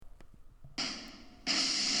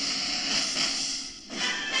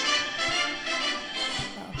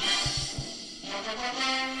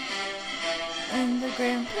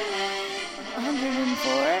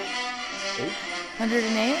Eight? 108?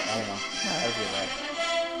 I don't know. I was right.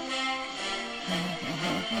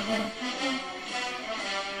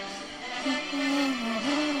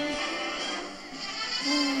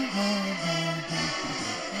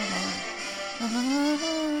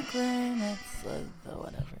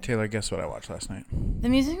 Whatever. Taylor, guess what I watched last night? The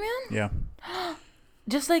Music Man? Yeah.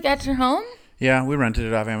 Just like at your home? Yeah, we rented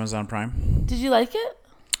it off Amazon Prime. Did you like it?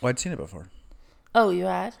 Well, I'd seen it before. Oh, you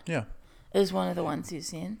had? Yeah. It was one of the ones you've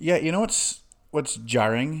seen? Yeah, you know what's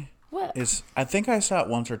jarring? What? Is I think I saw it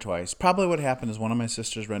once or twice. Probably what happened is one of my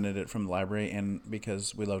sisters rented it from the library, and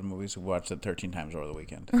because we loved movies, we watched it 13 times over the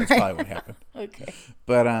weekend. That's probably what happened. Okay.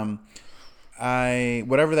 But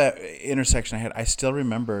whatever that intersection I had, I still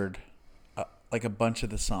remembered like a bunch of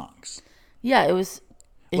the songs. Yeah, it was...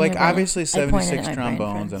 Like obviously 76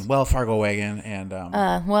 Trombones and Fargo Wagon and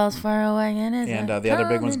Wells Fargo Wagon is and the other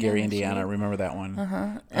big one's Gary Indiana. Remember that one?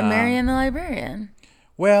 And Mary and the Librarian.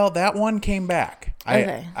 Well, that one came back.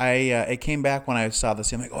 Okay. It came back when I saw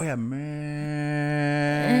this. I'm like, oh yeah, Marian.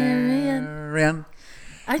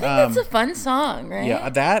 I think that's a fun song, right? Yeah,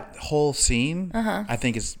 that whole scene I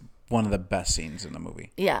think is one of the best scenes in the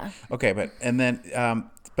movie. Yeah. Okay,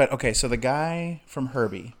 so the guy from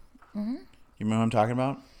Herbie. Mm-hmm. You remember what I'm talking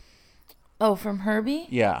about? Oh, from Herbie?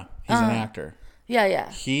 Yeah, he's an actor.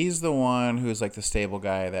 Yeah. He's the one who's like the stable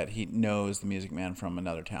guy that he knows the Music Man from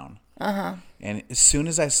another town. And as soon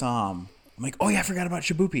as I saw him, I'm like, oh yeah, I forgot about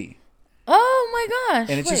Shaboopy. Oh my gosh.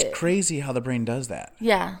 And it's just crazy how the brain does that.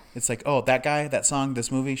 Yeah. It's like, oh, that guy, that song,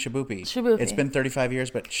 this movie, Shaboopy. It's been 35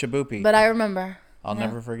 years, but Shaboopy. But I remember. I'll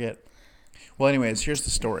never forget. Well, anyways, here's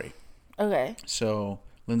the story. Okay. So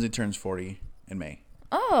Lindsay turns 40 in May.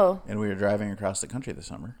 Oh. And we were driving across the country this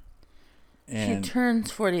summer. And she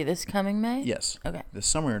turns 40 this coming May? Yes. Okay. This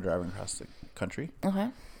summer we were driving across the country. Okay.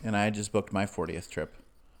 And I had just booked my 40th trip.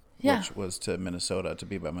 Yeah. Which was to Minnesota to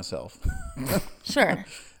be by myself. Sure.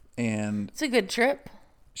 And it's a good trip.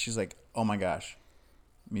 She's like, oh my gosh.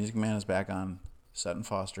 Music Man is back on. Sutton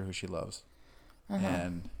Foster, who she loves.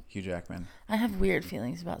 And Hugh Jackman. I have weird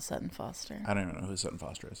feelings about Sutton Foster. I don't even know who Sutton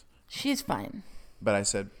Foster is. She's fine. But I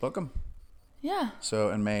said, book him. Yeah.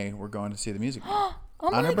 So in May, we're going to see the Music Man. Oh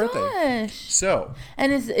on my her birthday. Gosh. So.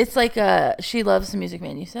 And it's like she loves the Music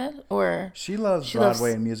Man, you said? Or she loves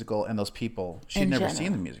Broadway and musical and those people. She'd never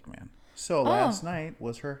seen the Music Man. So last night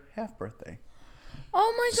was her half birthday.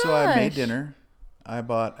 Oh my gosh. So I made dinner. I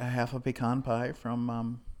bought a half a pecan pie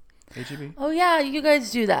from H-E-B. Oh yeah, you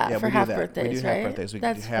guys do that for half birthdays, right? We do half birthdays. We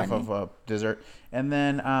do half of a dessert. And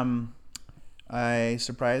then I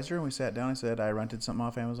surprised her and we sat down. I said I rented something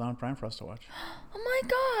off Amazon Prime for us to watch. Oh my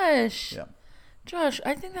gosh. Yeah. Josh,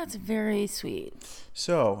 I think that's very sweet.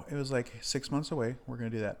 So it was like 6 months away. We're going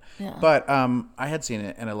to do that. Yeah. But I had seen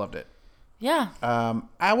it and I loved it. Yeah.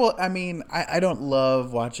 I don't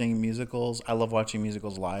love watching musicals. I love watching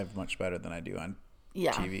musicals live much better than I do on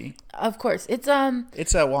TV. Of course. It's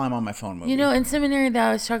while I'm on my phone movie. You know, in seminary they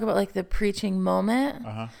always talk about like the preaching moment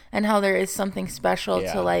and how there is something special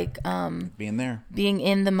to like being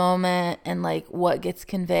in the moment and like what gets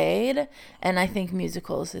conveyed. And I think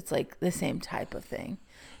musicals, it's like the same type of thing.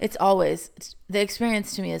 It's always the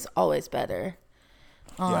experience to me is always better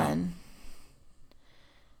on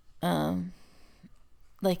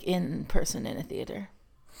like in person in a theater.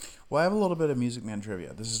 Well, I have a little bit of Music Man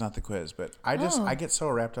trivia. This is not the quiz, but I get so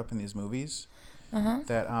wrapped up in these movies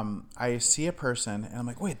that I see a person and I'm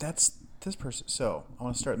like, wait, that's this person. So I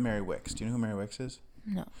want to start with Mary Wicks. Do you know who Mary Wicks is?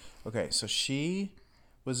 No. Okay, so she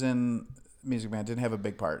was in Music Man. Didn't have a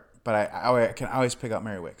big part, but I can always pick out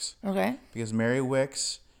Mary Wicks. Okay. Because Mary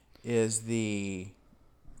Wicks is I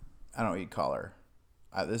don't know what you'd call her.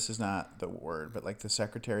 This is not the word, but like the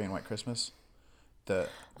secretary in White Christmas. The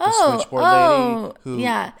switchboard lady who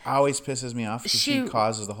always pisses me off because she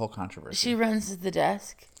causes the whole controversy. She runs the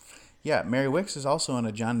desk. Yeah, Mary Wicks is also in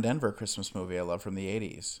a John Denver Christmas movie I love from the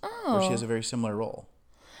 80s where she has a very similar role.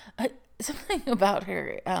 Something about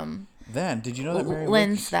her then, did you know that Mary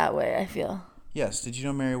lends Wicks... that way, I feel. Yes, did you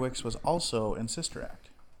know Mary Wicks was also in Sister Act?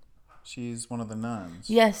 She's one of the nuns.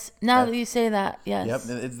 Yes, now that you say that, yes.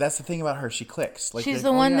 Yep, that's the thing about her. She clicks. Like she's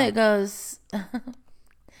the one that goes...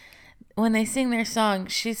 When they sing their song,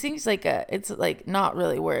 she sings like it's like not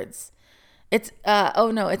really words. It's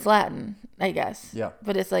it's Latin, I guess. Yeah.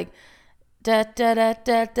 But it's like da da da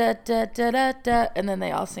da da da da da da, and then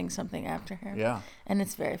they all sing something after her. Yeah. And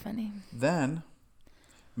it's very funny. Then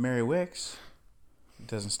Mary Wicks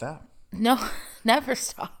doesn't stop. No, never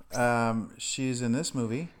stops. She's in this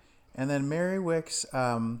movie, and then Mary Wicks.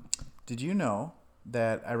 Did you know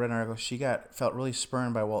that I read an article? She felt really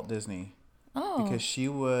spurned by Walt Disney. Oh. Because she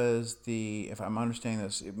was if I'm understanding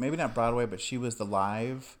this, maybe not Broadway, but she was the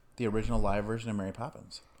original live version of Mary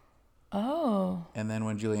Poppins. Oh. And then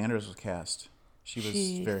when Julie Andrews was cast, she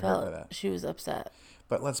was very hurt by that. She was upset.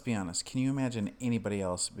 But let's be honest. Can you imagine anybody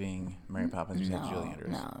else being Mary Poppins besides Julie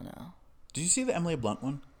Andrews? No. Did you see the Emily Blunt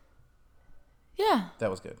one? Yeah. That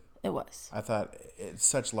was good. It was. I thought it's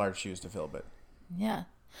such large shoes to fill, but... Yeah.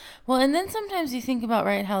 Well, and then sometimes you think about,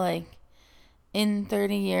 right, how, like, in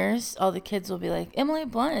 30 years, all the kids will be like, Emily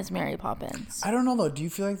Blunt is Mary Poppins. I don't know, though. Do you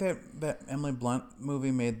feel like that Emily Blunt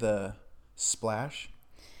movie made the splash?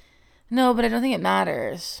 No, but I don't think it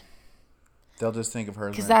matters. They'll just think of her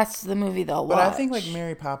as because that's the movie they'll watch. But I think, like,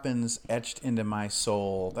 Mary Poppins etched into my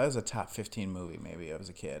soul. That was a top 15 movie, maybe, as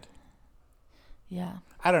a kid. Yeah.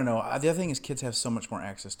 I don't know. The other thing is kids have so much more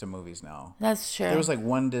access to movies now. That's true. There was, like,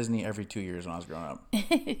 one Disney every 2 years when I was growing up.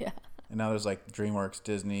 Yeah. And now there's, like, DreamWorks,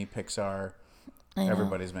 Disney, Pixar.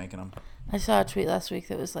 Everybody's making them. I saw a tweet last week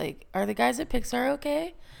that was like, are the guys at Pixar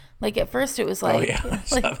okay? Like, at first it was like... Oh, yeah. I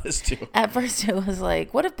saw this, too. At first it was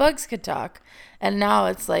like, what if bugs could talk? And now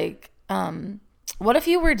it's like... what if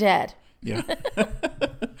you were dead? Yeah.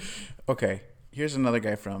 Okay. Here's another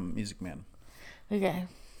guy from Music Man. Okay.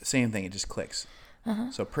 Same thing. It just clicks.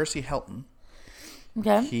 Uh-huh. So Percy Helton.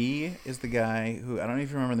 Okay. He is the guy who, I don't know if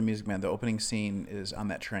you remember the Music Man, the opening scene is on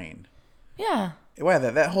that train. Yeah. Wow,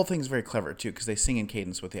 that whole thing is very clever, too, because they sing in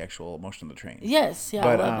cadence with the actual motion of the train. Yes. Yeah,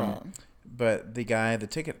 I love it. But the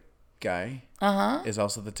ticket guy, is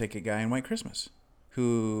also the ticket guy in White Christmas.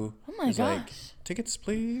 Who is like, tickets,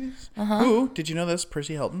 please. Who, did you know this?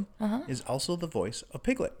 Percy Helton is also the voice of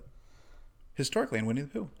Piglet. Historically in Winnie the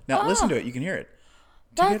Pooh. Now, listen to it. You can hear it.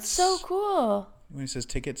 That's so cool. When he says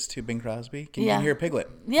tickets to Bing Crosby, can you hear Piglet?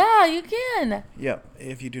 Yeah, you can. Yep.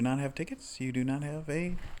 If you do not have tickets, you do not have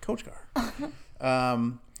a coach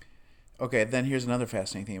car. Okay, then here's another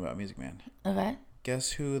fascinating thing about Music Man. Okay.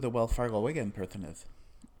 Guess who the Wells Fargo Wiggin person is?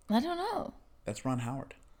 I don't know. That's Ron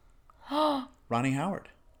Howard. Ronnie Howard.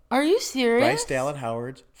 Are you serious? Bryce Dallas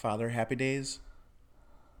Howard's father, Happy Days.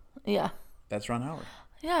 Yeah. That's Ron Howard.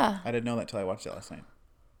 Yeah. I didn't know that till I watched it last night.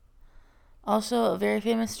 Also a very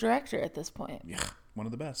famous director at this point. Yeah, one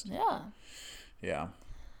of the best. Yeah. Yeah.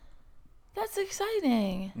 That's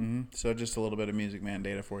exciting. Mm-hmm. So just a little bit of Music Man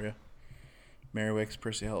data for you. Mary Wicks,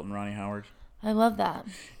 Percy Helton, Ronnie Howard. I love that.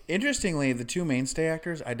 Interestingly, the two mainstay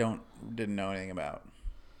actors I didn't know anything about.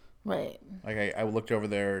 Right. Like I looked over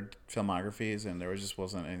their filmographies and there just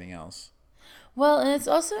wasn't anything else. Well, and it's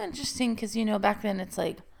also interesting because, back then it's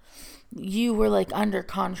like you were like under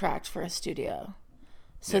contract for a studio.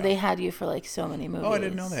 So they had you for like so many movies. Oh, I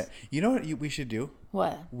didn't know that. You know what we should do?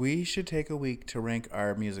 What? We should take a week to rank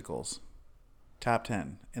our musicals. Top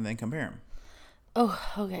 10 and then compare them. Oh,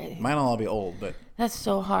 okay. Mine will all be old, but... That's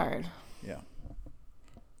so hard. Yeah.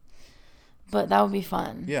 But that would be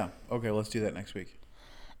fun. Yeah. Okay, let's do that next week.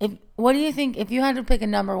 What do you think, if you had to pick a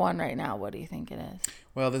number one right now, what do you think it is?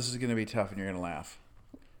 Well, this is going to be tough and you're going to laugh.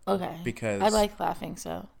 Okay. Because... I like laughing,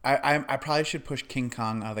 so... I probably should push King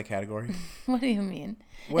Kong out of the category. What do you mean?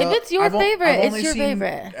 Well, if it's your favorite, it's your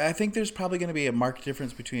favorite. I think there's probably going to be a marked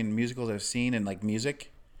difference between musicals I've seen and like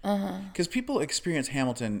music. Because people experience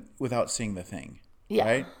Hamilton without seeing the thing. Yeah.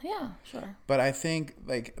 Right? Yeah, sure. But I think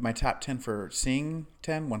like my top 10 for seeing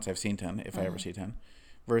 10, once I've seen 10, if I ever see 10,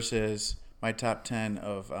 versus my top 10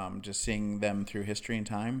 of just seeing them through history and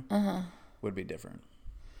time would be different.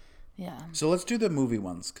 Yeah. So let's do the movie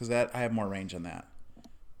ones because I have more range on that.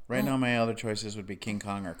 Right now, my other choices would be King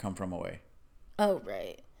Kong or Come From Away. Oh,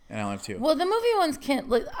 right. And I only have two. Well, the movie ones can't.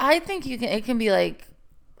 Like, I think you can. It can be like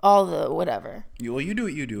all the whatever. You do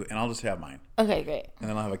what you do, and I'll just have mine. Okay, great. And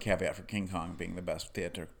then I'll have a caveat for King Kong being the best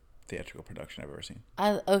theatrical production I've ever seen.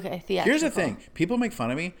 Okay, theatrical. Here's the thing: people make fun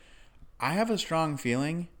of me. I have a strong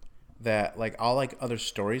feeling that like I'll like other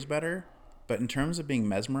stories better, but in terms of being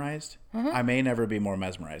mesmerized, I may never be more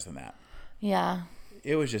mesmerized than that. Yeah.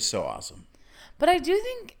 It was just so awesome. But I do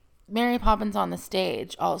think Mary Poppins on the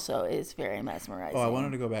stage also is very mesmerizing. Oh, I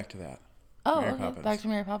wanted to go back to that. Oh, Mary Poppins. Back to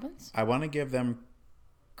Mary Poppins? I want to give them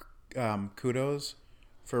kudos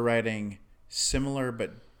for writing similar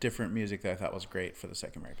but different music that I thought was great for the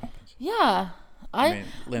second Mary Poppins. Yeah. I mean,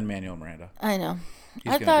 Lin-Manuel Miranda. I know.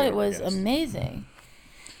 I thought it was amazing.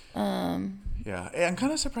 Yeah. I'm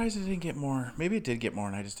kind of surprised it didn't get more. Maybe it did get more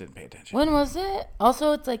and I just didn't pay attention. When was it?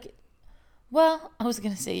 Also, it's like... Well, I was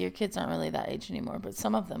going to say your kids aren't really that age anymore, but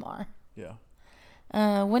some of them are. Yeah.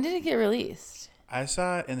 When did it get released? I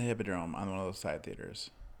saw it in the Hippodrome on one of those side theaters.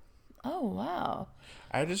 Oh, wow.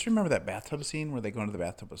 I just remember that bathtub scene where they go into the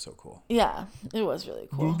bathtub was so cool. Yeah, it was really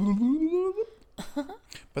cool.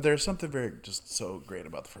 But there's something just so great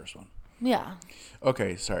about the first one. Yeah.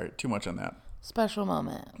 Okay, sorry. Too much on that. Special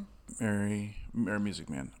moment. Merry Music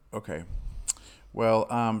Man. Okay. Well,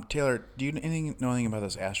 Taylor, do you know anything about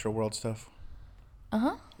this Astroworld stuff?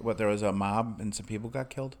 Uh-huh. What, there was a mob and some people got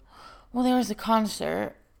killed? Well, there was a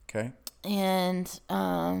concert. Okay. And,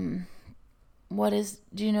 do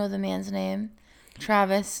you know the man's name?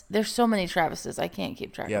 Travis. There's so many Travises. I can't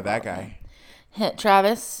keep track of Yeah, that guy.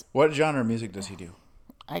 Travis. What genre of music does he do?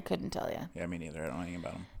 I couldn't tell you. Yeah, me neither. I don't know anything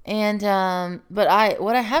about him. And, but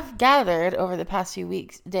what I have gathered over the past few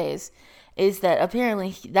days, is that apparently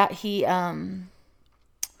he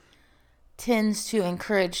tends to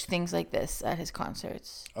encourage things like this at his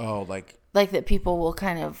concerts. Oh, like that people will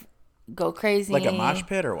kind of go crazy. Like a mosh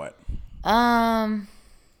pit or what? I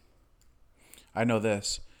know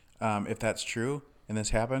this. If that's true and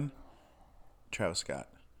this happened, Travis Scott.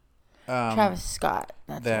 Travis Scott.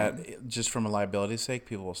 That's that right. Just from a liability's sake,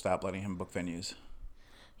 people will stop letting him book venues.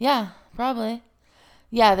 Yeah, probably.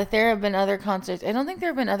 Yeah, that there have been other concerts. I don't think there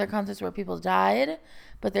have been other concerts where people died,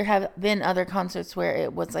 but there have been other concerts where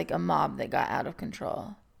it was like a mob that got out of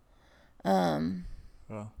control.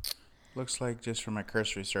 Well, looks like just from my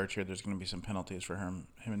cursory search here, there's going to be some penalties for him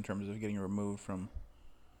in terms of getting removed from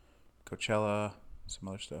Coachella, some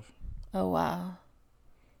other stuff. Oh, wow.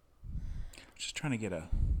 Just trying to get a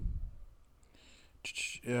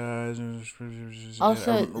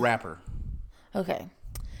also rapper. Okay.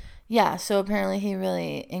 Yeah, so apparently he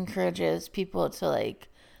really encourages people to like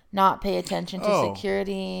not pay attention to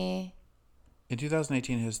security. In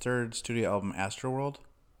 2018, his third studio album, Astroworld.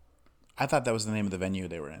 I thought that was the name of the venue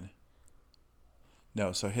they were in.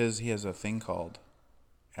 No, so he has a thing called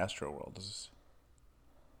Astroworld.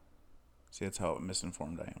 See, that's how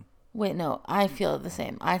misinformed I am. Wait, no, I feel the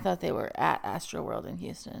same. I thought they were at Astroworld in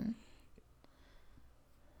Houston.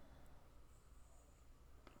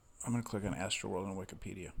 I'm going to click on Astroworld on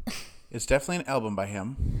Wikipedia. It's definitely an album by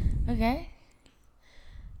him. Okay.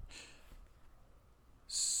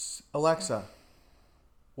 Alexa,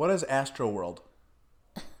 what is Astroworld?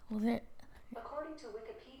 According to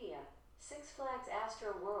Wikipedia, Six Flags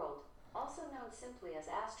Astro World, also known simply as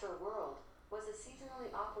Astro World, was a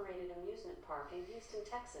seasonally operated amusement park in Houston,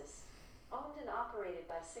 Texas. Owned and operated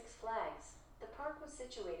by Six Flags, the park was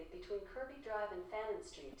situated between Kirby Drive and Fannin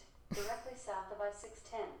Street, directly south of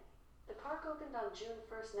I-610. The park opened on June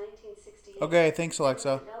 1st, 1968. Okay, thanks,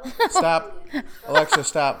 Alexa. Stop. Alexa,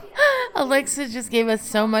 stop. Alexa just gave us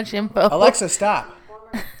so much info. Alexa, stop.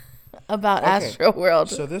 About Astroworld.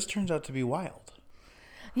 So this turns out to be wild.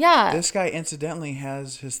 Yeah. This guy incidentally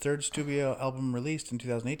has his third studio album released in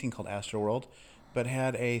 2018 called Astroworld, but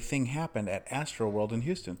had a thing happen at Astroworld in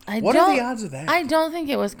Houston. What are the odds of that? I don't think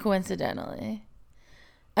it was coincidentally.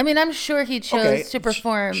 I mean, I'm sure he chose to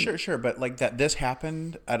perform. Sure, but like that, this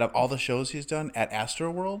happened out of all the shows he's done at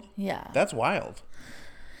Astroworld. Yeah, that's wild.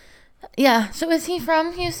 Yeah. So is he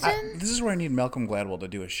from Houston? This is where I need Malcolm Gladwell to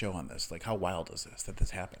do a show on this. Like, how wild is this that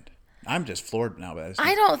this happened? I'm just floored now by this.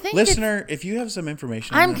 I don't think. Listener, if you have some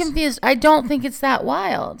information, I'm confused. I don't think it's that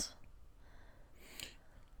wild.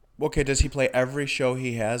 Okay, does he play every show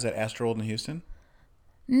he has at Astroworld in Houston?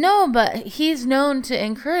 No, but he's known to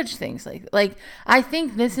encourage things like I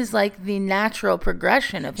think this is like the natural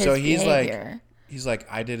progression of his behavior. He's like,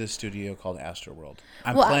 I did a studio called Astroworld.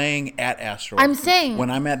 I'm playing at Astroworld. I'm saying when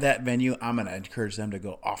I'm at that venue, I'm going to encourage them to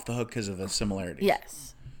go off the hook because of the similarities.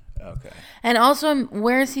 Yes. Okay. And also,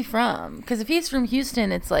 where is he from? Because if he's from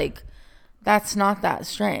Houston, it's like that's not that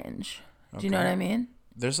strange. Do you know what I mean?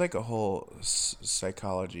 There's like a whole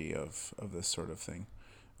psychology of this sort of thing.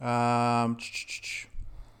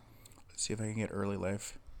 See if I can get early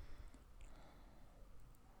life.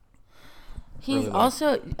 He's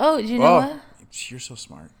also... Oh, do you know what? You're so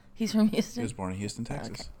smart. He's from Houston? He was born in Houston,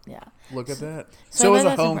 Texas. Okay. Yeah. Look at that. So it was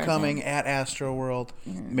a homecoming at Astroworld.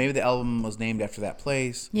 Mm-hmm. Maybe the album was named after that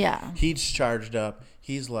place. Yeah. He's charged up.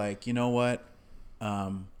 He's like, you know what?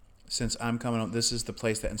 Since I'm coming up, this is the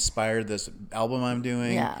place that inspired this album I'm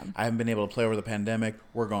doing. Yeah. I haven't been able to play over the pandemic.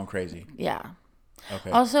 We're going crazy. Yeah.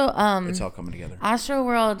 Okay. Also, it's all coming together.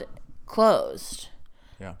 Astroworld closed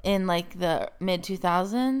in like the mid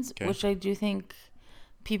 2000s, which I do think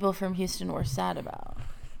people from Houston were sad about.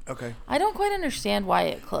 Okay. I don't quite understand why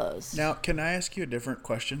it closed. Now, can I ask you a different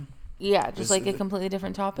question? Yeah, just like a completely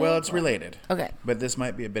different topic? Well, it's related. Okay. But this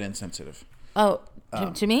might be a bit insensitive. Oh,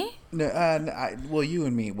 to me? No, well, you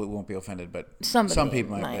and me won't be offended, but some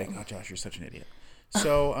people might be like, oh, Josh, you're such an idiot.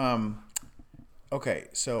 So, okay,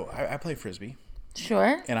 so I play Frisbee.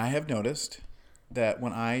 Sure. And I have noticed that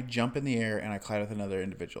when I jump in the air and I collide with another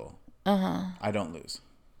individual, I don't lose.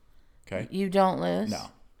 Okay? You don't lose? No.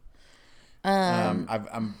 I'm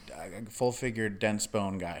a full-figured, dense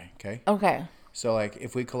bone guy. Okay. Okay. So like,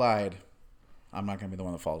 if we collide, I'm not gonna be the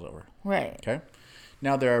one that falls over. Right. Okay.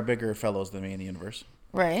 Now there are bigger fellows than me in the universe.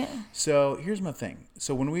 Right. So here's my thing.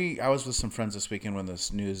 So I was with some friends this weekend when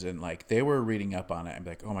this news, and like they were reading up on it. I'm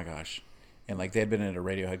like, oh my gosh, and like they had been at a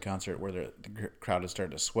Radiohead concert where the crowd had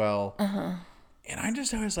started to swell. And I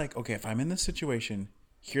was like, okay, if I'm in this situation,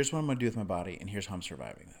 here's what I'm gonna do with my body, and here's how I'm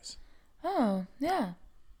surviving this. Oh yeah.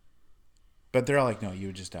 But they're all like, no, you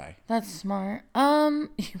would just die. That's smart. You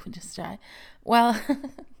would just die. Well,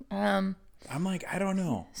 I'm like, I don't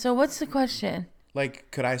know. So what's the question?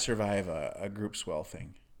 Like, could I survive a group swell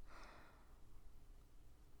thing?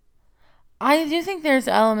 I do think there's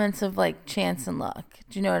elements of like chance and luck.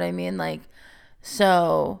 Do you know what I mean? Like,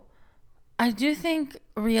 so I do think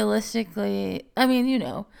realistically,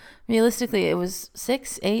 it was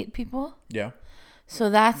 6, 8 people. Yeah. So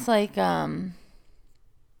that's like a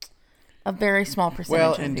very small percentage.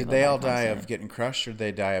 Well, and did they all die of getting crushed, or did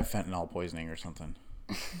they die of fentanyl poisoning or something?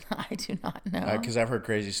 I do not know. Because I've heard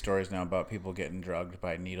crazy stories now about people getting drugged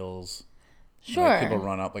by needles. Sure. Like people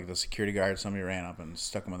run up, like the security guard, somebody ran up and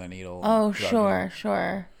stuck them with a needle. Oh, sure.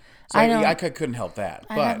 So I couldn't help that.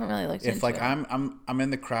 But I haven't really looked if into like it. I'm in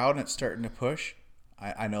the crowd and it's starting to push,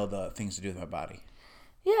 I know the things to do with my body.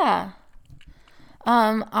 Yeah.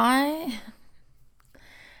 I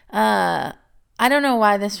don't know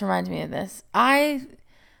why this reminds me of this. I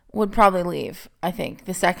would probably leave, I think.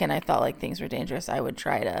 The second I felt like things were dangerous, I would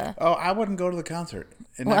try to... Oh, I wouldn't go to the concert.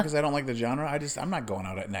 And not because I don't like the genre. I'm not going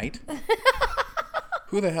out at night.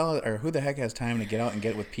 Who the heck has time to get out and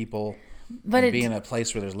get with people and be in a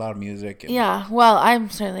place where there's loud music? Yeah, well, I'm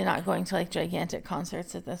certainly not going to like gigantic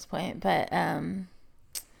concerts at this point, but COVID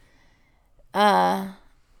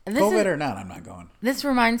or not, I'm not going. This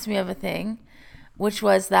reminds me of a thing, which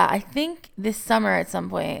was that I think this summer at some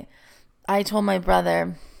point, I told my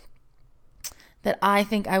brother that I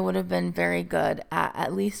think I would have been very good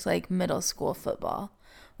at least like middle school football,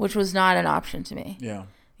 which was not an option to me. Yeah.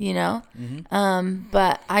 You know? Mm-hmm.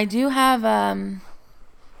 But I do have, when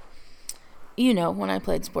I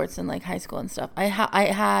played sports in like high school and stuff,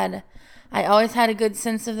 I always had a good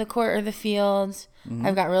sense of the court or the field. Mm-hmm.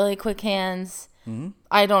 I've got really quick hands. Mm-hmm.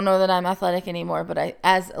 I don't know that I'm athletic anymore, but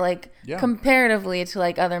comparatively to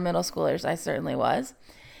like other middle schoolers, I certainly was.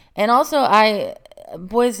 And also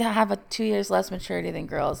boys have 2 years less maturity than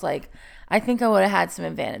girls. Like, I think I would have had some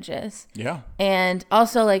advantages. Yeah. And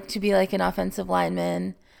also like to be like an offensive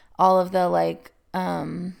lineman, all of the like,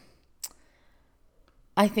 I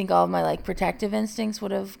think all of my like protective instincts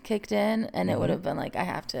would have kicked in, and it would have been like, I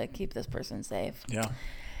have to keep this person safe. Yeah.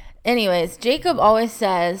 Anyways, Jacob always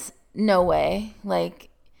says, no way. Like,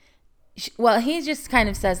 he just kind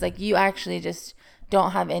of says like, you actually just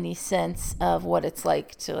don't have any sense of what it's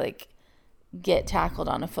like to like get tackled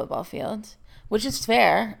on a football field, which is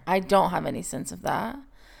fair. I don't have any sense of that.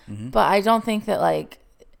 Mm-hmm. But I don't think that like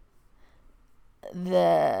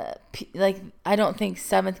I don't think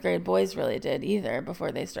 7th grade boys really did either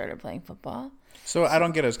before they started playing football. So I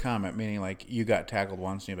don't get his comment, meaning like you got tackled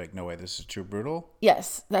once and you're like, no way, this is too brutal.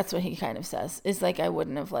 Yes, that's what he kind of says. Is like, I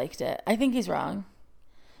wouldn't have liked it. I think he's wrong.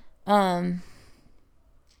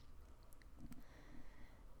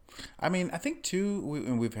 I mean, I think too,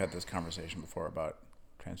 we've had this conversation before about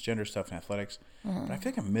transgender stuff and athletics, but I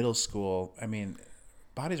feel like in middle school, I mean,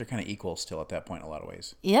 bodies are kind of equal still at that point in a lot of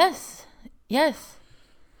ways. Yes.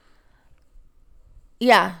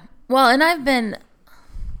 Yeah. Well, and I've been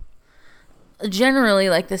generally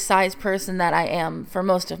like the size person that I am for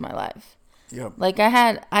most of my life. Yep. Like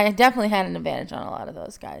I definitely had an advantage on a lot of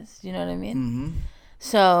those guys. You know what I mean? Mm-hmm.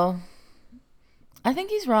 So I think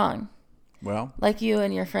he's wrong. Well, like you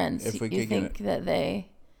and your friends, you think that they're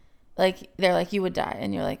like, you would die,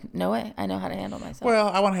 and you're like, no way, I know how to handle myself. Well,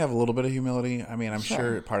 I want to have a little bit of humility. I mean, I'm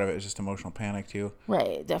sure part of it is just emotional panic too.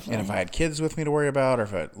 Right, definitely. And if I had kids with me to worry about, or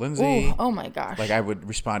if I had Lindsay, oh my gosh, like I would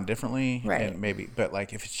respond differently. Right. And maybe, but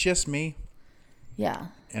like if it's just me, yeah,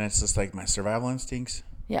 and it's just like my survival instincts.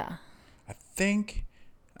 Yeah. I think,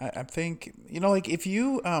 like if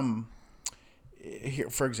you here,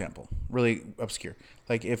 for example, really obscure.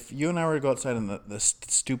 Like if you and I were to go outside on the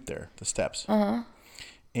stoop there, the steps,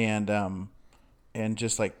 and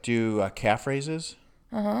just like do calf raises,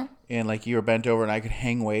 and like you were bent over and I could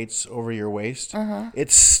hang weights over your waist.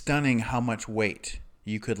 It's stunning how much weight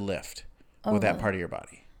you could lift with that part of your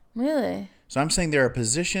body. Really? So I'm saying there are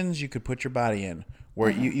positions you could put your body in where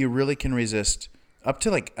you really can resist up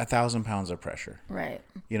to like 1,000 pounds of pressure. Right.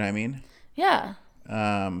 You know what I mean? Yeah.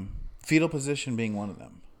 Fetal position being one of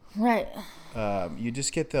them. Right. You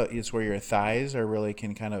just get it's where your thighs are really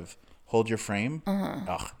can kind of hold your frame,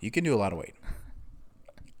 you can do a lot of weight.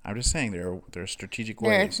 I'm just saying there are strategic ways.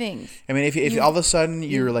 There are things. I mean, if all of a sudden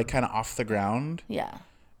you're like kind of off the ground, yeah,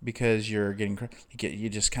 because you're getting you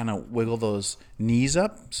just kind of wiggle those knees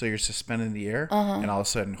up so you're suspended in the air, and all of a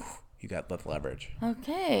sudden you got the leverage.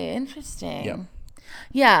 Okay, interesting. Yep.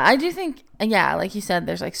 Yeah, I do think. Yeah, like you said,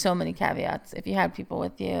 there's like so many caveats. If you had people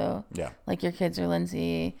with you, like your kids or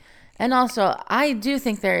Lindsay, and also I do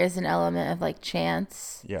think there is an element of like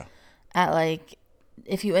chance. Yeah. At like.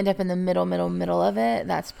 If you end up in the middle of it,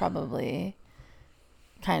 that's probably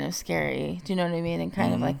kind of scary. Do you know what I mean? And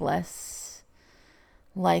kind of like less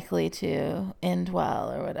likely to end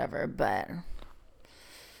well or whatever. But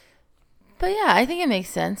yeah, I think it makes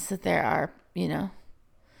sense that there are,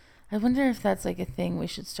 I wonder if that's like a thing we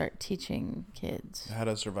should start teaching kids. How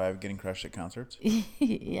to survive getting crushed at concerts?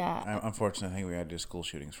 Yeah. Unfortunately, I think we got to do school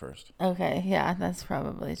shootings first. Okay. Yeah, that's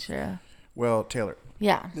probably true. Well, Taylor.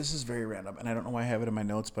 Yeah. This is very random, and I don't know why I have it in my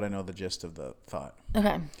notes, but I know the gist of the thought.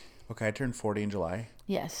 Okay. Okay, I turned 40 in July.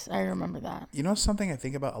 Yes, I remember that. You know something I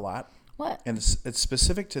think about a lot? What? And it's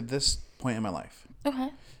specific to this point in my life. Okay.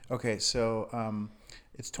 Okay, so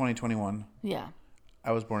it's 2021. Yeah.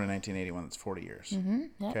 I was born in 1981. That's 40 years. Mm-hmm.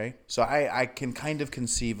 Yep. Okay, so I can kind of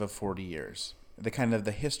conceive of 40 years.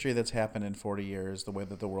 The history that's happened in 40 years, the way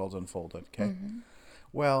that the world's unfolded. Okay. Mm-hmm.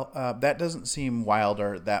 Well, that doesn't seem wild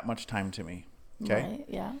or that much time to me. Okay. Right,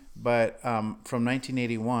 yeah. But from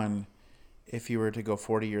 1981, if you were to go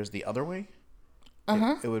 40 years the other way,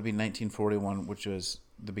 it would be 1941, which was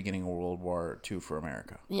the beginning of World War II for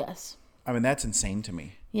America. Yes. I mean, that's insane to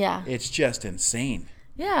me. Yeah. It's just insane.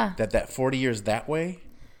 Yeah. That 40 years that way.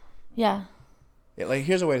 Yeah.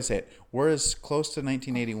 Here's a way to say it. We're as close to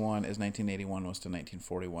 1981 as 1981 was to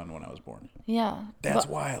 1941 when I was born. Yeah. That's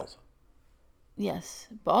wild. Yes.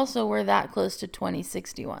 But also we're that close to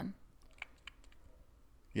 2061.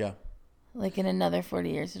 Yeah. Like in another 40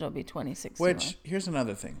 years, it'll be 2061. Which, here's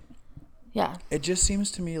another thing. Yeah. It just seems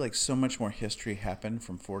to me like so much more history happened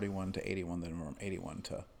from 41 to 81 than from 81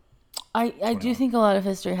 to I do think a lot of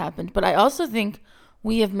history happened, but I also think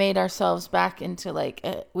we have made ourselves back into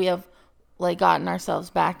we have gotten ourselves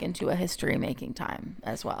back into a history making time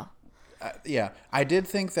as well. Yeah. I did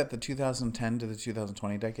think that the 2010 to the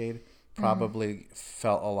 2020 decade probably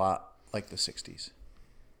felt a lot like the 60s.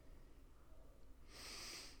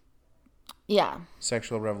 Yeah.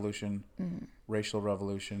 Sexual revolution, racial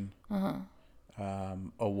revolution, a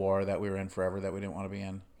war that we were in forever that we didn't want to be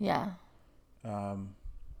in. Yeah.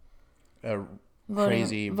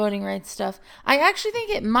 Voting rights stuff. I actually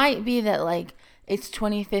think it might be that it's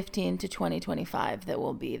 2015 to 2025 that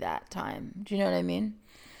will be that time. Do you know what I mean?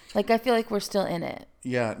 I feel like we're still in it.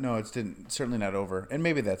 Yeah, no, it's certainly not over. And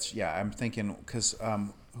maybe that's, I'm thinking, because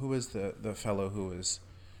who was the fellow who was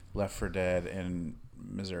left for dead in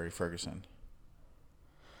Missouri, Ferguson?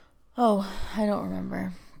 Oh, I don't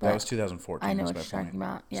remember. That was 2014. I know what you're talking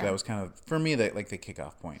about. Yeah. So that was kind of, for me, the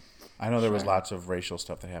kickoff point. I know there was lots of racial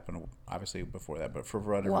stuff that happened, obviously, before that. But for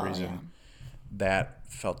whatever reason, that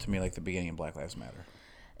felt to me like the beginning of Black Lives Matter.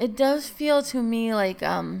 It does feel to me like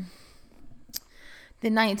the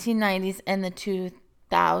 1990s and the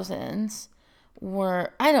 2000s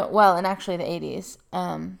were, and actually the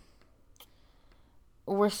 80s,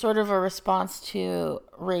 were sort of a response to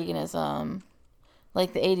Reaganism.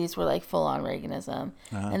 Like the 80s were full on Reaganism,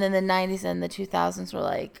 and then the 90s and the 2000s were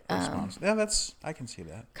I can see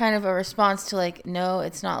that. Kind of a response to no,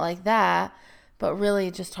 it's not like that, but really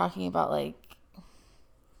just talking about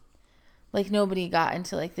nobody got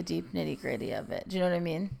into the deep nitty gritty of it. Do you know what I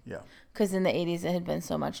mean? Yeah. Because in the 80s it had been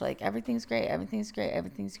so much everything's great, everything's great,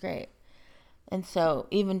 everything's great, and so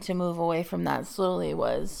even to move away from that slowly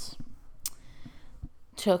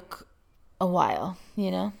took a while,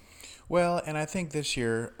 Well, and I think this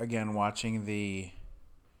year, again, watching the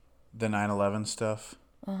 9/11 stuff,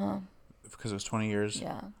 because it was 20 years,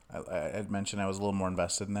 I had mentioned I was a little more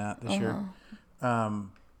invested in that this year.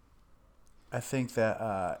 I think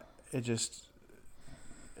that it just,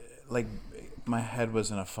 my head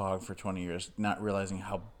was in a fog for 20 years, not realizing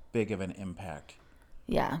how big of an impact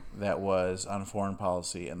that was on foreign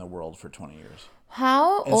policy and the world for 20 years.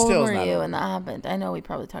 How old were you when that happened? I know we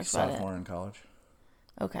probably talked about it. Sophomore in college.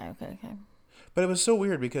 Okay. But it was so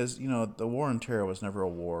weird because, the war on terror was never a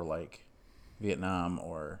war like Vietnam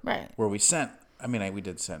or where we sent, we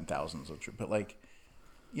did send thousands of troops, but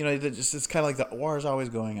it's kind of like the war is always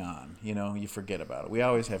going on, you forget about it. We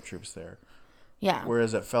always have troops there. Yeah.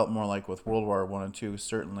 Whereas it felt more like with World War I and II,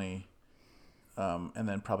 certainly, and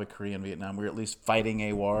then probably Korea and Vietnam, we were at least fighting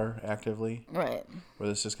a war actively. Right. Where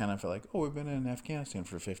this just kind of felt like, oh, we've been in Afghanistan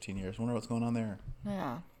for 15 years. Wonder what's going on there.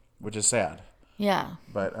 Yeah. Which is sad. Yeah.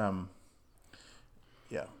 But,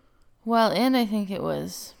 Yeah. Well, and I think it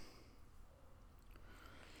was,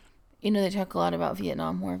 they talk a lot about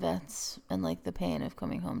Vietnam War vets and like the pain of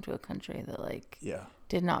coming home to a country that like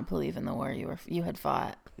did not believe in the war you had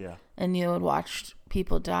fought. Yeah. And you had watched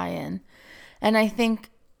people die in. And I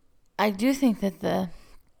do think that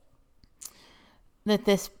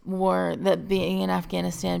this war, that being in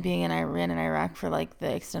Afghanistan, being in Iran and Iraq for like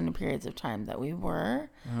the extended periods of time that we were,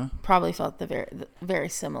 probably felt the very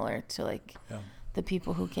similar to like the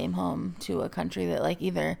people who came home to a country that like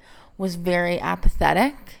either was very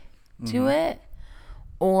apathetic to it,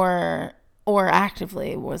 or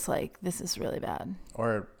actively was like, this is really bad.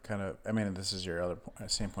 Or kind of, I mean, this is your other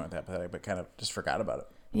same point with apathetic, but kind of just forgot about it.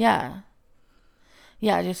 Yeah.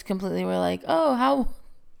 Yeah, just completely were like, oh, how,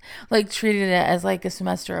 like treated it as like a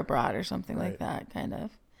semester abroad or something like that, kind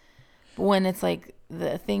of. But when it's like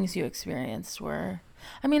the things you experienced were,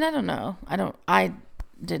 I mean, I don't know. I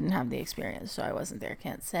didn't have the experience, so I wasn't there,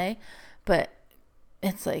 can't say. But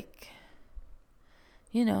it's like,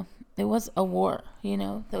 it was a war,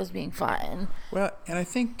 that was being fought. Well, and I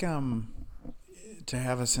think to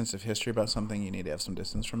have a sense of history about something, you need to have some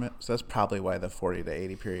distance from it. So that's probably why the 40 to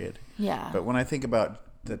 80 period. Yeah. But when I think about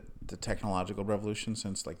the technological revolution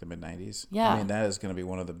since like the mid 90s, I mean, that is going to be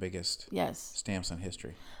one of the biggest stamps on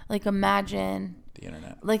history. Like imagine the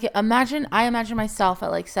internet. Like I imagine myself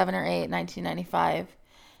at like 7 or 8, 1995,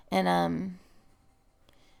 and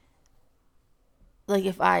like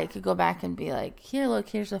if I could go back and be like, here, look,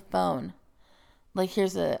 here's a phone, like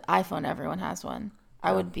here's an iPhone, everyone has one.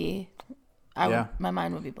 I would be, my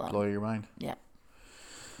mind would be blown. Blow your mind. Yeah.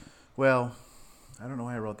 Well, I don't know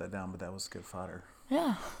why I wrote that down, but that was good fodder.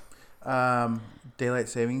 Yeah. Daylight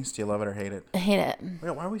savings, do you love it or hate it? I hate it.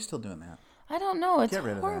 Wait, why are we still doing that? I don't know. It's Get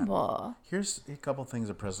rid horrible. Of that. Here's a couple things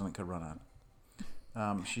a president could run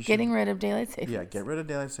on. Getting rid of daylight savings. Yeah, get rid of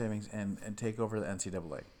daylight savings and take over the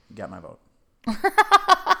NCAA. You got my vote.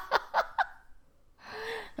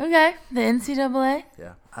 Okay, the NCAA?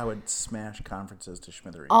 Yeah, I would smash conferences to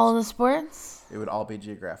smithereens. All the sports? It would all be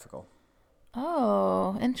geographical.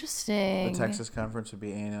 Oh, interesting. The Texas conference would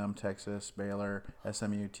be A&M, Texas, Baylor,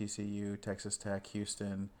 SMU, TCU, Texas Tech,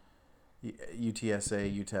 Houston,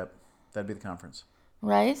 UTSA, UTEP. That'd be the conference.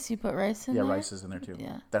 Rice? You put Rice in there? Yeah, Rice is in there too.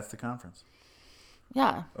 Yeah. That's the conference.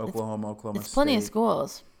 Yeah. Oklahoma State. It's plenty of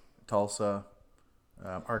schools. Tulsa,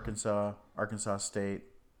 Arkansas State,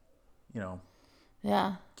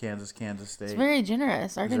 Yeah. Kansas State. It's very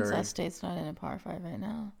generous. Arkansas Missouri. State's not in a Power 5 right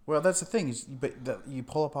now. Well, that's the thing. You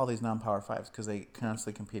pull up all these non-Power 5s because they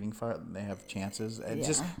constantly competing for it and they have chances. And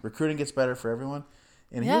just recruiting gets better for everyone.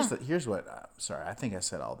 And here's what. Sorry, I think I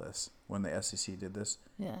said all this when the SEC did this.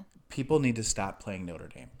 Yeah. People need to stop playing Notre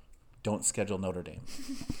Dame. Don't schedule Notre Dame.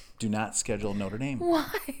 Do not schedule Notre Dame. Why?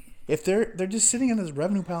 If they're just sitting on this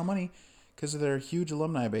revenue pile of money because of their huge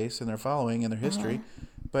alumni base and their following and their history,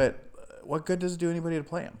 but what good does it do anybody to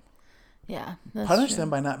play them? Yeah. Punish them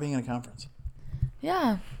by not being in a conference.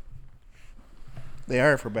 Yeah. They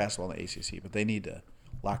are for basketball in the ACC, but they need to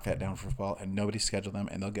lock that down for football and nobody schedule them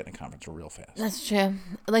and they'll get in a conference real fast. That's true.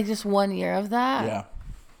 Like just 1 year of that. Yeah.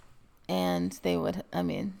 And they would,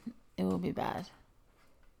 it will be bad.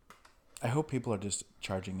 I hope people are just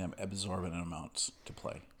charging them exorbitant amounts to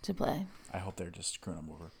play. I hope they're just screwing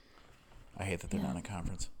them over. I hate that they're not in a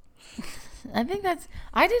conference. I think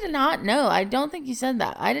I did not know. I don't think you said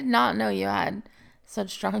that. I did not know you had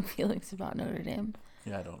such strong feelings about Notre Dame.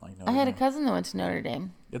 Yeah, I don't like Notre Dame. I had a cousin that went to Notre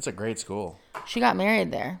Dame. It's a great school. She got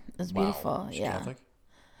married there. It was beautiful. She's yeah. Catholic?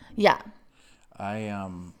 Yeah.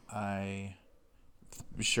 I'm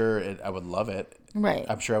sure I would love it. Right.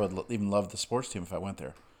 I'm sure I would even love the sports team if I went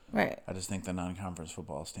there. Right. I just think the non-conference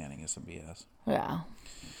football standing is some BS. Yeah.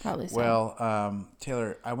 Probably so. Well,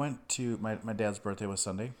 Taylor, I went to my dad's birthday was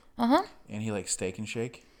Sunday. Uh-huh. And he likes Steak and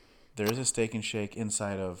Shake. There is a Steak and Shake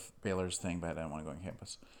inside of Baylor's thing, but I don't want to go on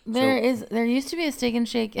campus. There used to be a Steak and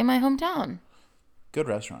Shake in my hometown. Good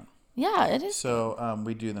restaurant. Yeah, it is. So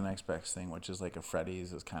we do the next best thing, which is like a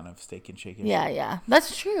Freddy's is kind of Steak and Shake. Yeah.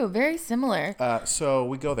 That's true. Very similar. So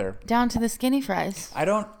we go there. Down to the skinny fries. I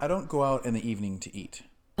don't go out in the evening to eat.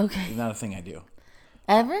 Okay. It's not a thing I do.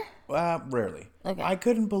 Ever? Rarely. Okay. I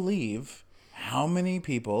couldn't believe how many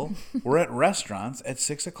people were at restaurants at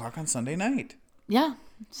 6 o'clock on Sunday night. Yeah.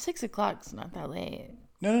 6 o'clock's not that late.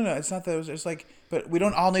 No. It's not that. It's like, but we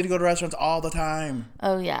don't all need to go to restaurants all the time.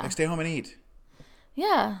 Oh, yeah. Like, stay home and eat.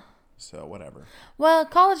 Yeah. So whatever. Well,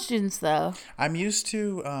 college students though. I'm used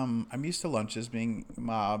to lunches being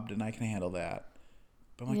mobbed, and I can handle that.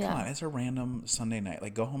 But I'm like, come on, it's a random Sunday night.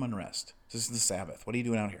 Like, go home and rest. This is the Sabbath. What are you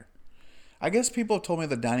doing out here? I guess people have told me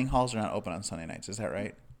the dining halls are not open on Sunday nights. Is that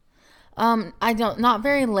right? Not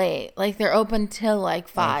very late. Like they're open till like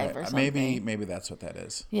 5 or something. Maybe that's what that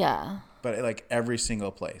is. Yeah. But like every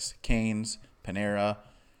single place, Cane's, Panera,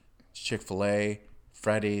 Chick-fil-A,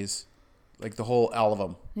 Freddy's, like all of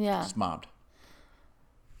them. Yeah. Just mobbed.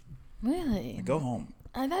 Really? Like, go home.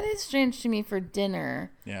 That is strange to me for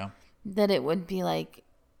dinner. Yeah. That it would be like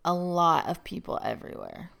a lot of people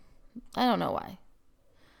everywhere. I don't know why.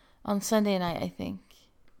 On Sunday night,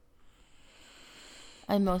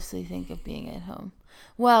 I mostly think of being at home.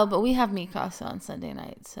 Well, but we have Mikasa on Sunday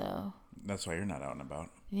night, so. That's why you're not out and about.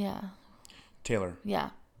 Yeah. Taylor. Yeah.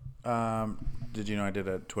 Did you know I did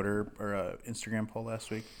a Twitter or a Instagram poll last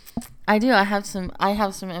week? I do. I have some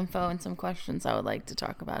info and some questions I would like to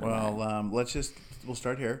talk about. Well, we'll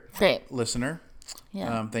start here. Great. Listener.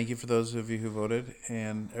 Yeah. Thank you for those of you who voted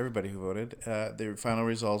and everybody who voted. The final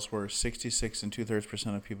results were 66 and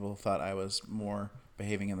 2/3% of people thought I was more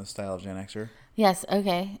behaving in the style of Gen Xer. Yes.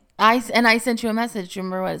 Okay. I sent you a message. Do you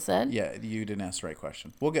remember what it said? Yeah, you didn't ask the right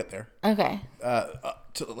question. We'll get there. Okay.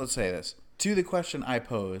 Let's say this. To the question I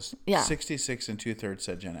posed, yeah. 66 and 2/3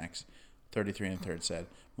 said Gen X, 33 and 1/3 said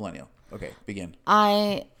Millennial. Okay, begin.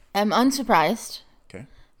 I am unsurprised. Okay.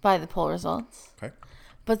 By the poll results. Okay.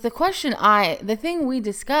 But the thing we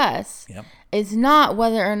discuss is not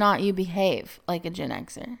whether or not you behave like a Gen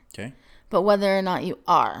Xer. Okay. But whether or not you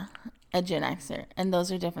are a Gen Xer. And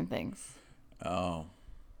those are different things. Oh.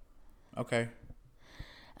 Okay.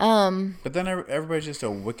 But then everybody's just a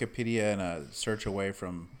Wikipedia and a search away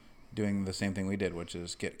from doing the same thing we did, which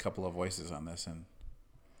is get a couple of voices on this. And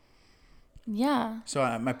yeah.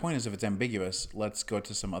 So my point is, if it's ambiguous, let's go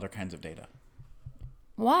to some other kinds of data.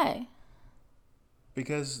 Why?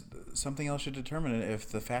 Because something else should determine it if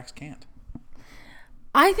the facts can't.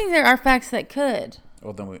 I think there are facts that could.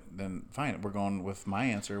 Well, then fine. We're going with my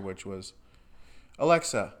answer, which was,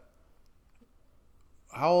 Alexa,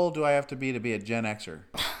 how old do I have to be a Gen Xer?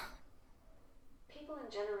 People in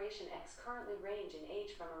Generation X currently range in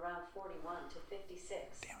age from around 41 to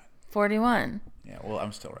 56. Damn it. 41. Yeah, well,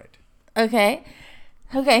 I'm still right. Okay,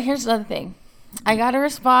 here's another thing. I got a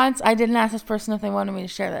response. I didn't ask this person if they wanted me to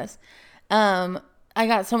share this. I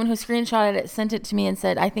got someone who screenshotted it, sent it to me, and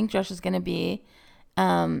said, I think Josh is going to be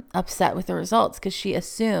upset with the results because she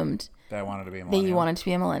assumed that I wanted to be a millennial. That you wanted to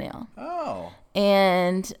be a millennial. Oh.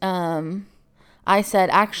 And I said,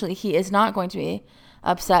 actually, he is not going to be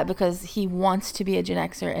upset because he wants to be a Gen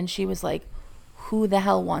Xer. And she was like, who the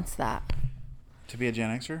hell wants that? To be a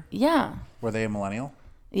Gen Xer? Yeah. Were they a millennial?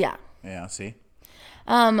 Yeah. Yeah, see?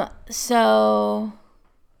 So...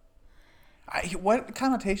 what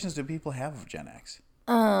connotations do people have of Gen X?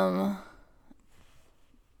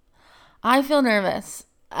 I feel nervous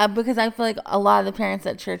because I feel like a lot of the parents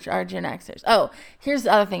at church are Gen Xers. Oh, here's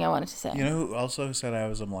the other thing I wanted to say. You know who also said I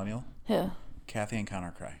was a millennial? Who? Kathy and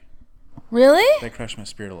Connor Cry. Really? They crushed my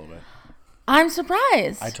spirit a little bit. I'm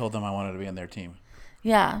surprised. I told them I wanted to be on their team.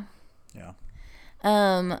 Yeah. Yeah.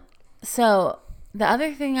 So the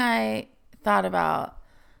other thing I thought about,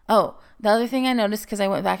 the other thing I noticed because I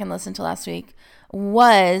went back and listened to last week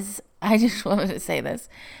was, I just wanted to say this.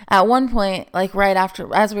 At one point, like right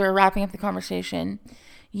after, as we were wrapping up the conversation,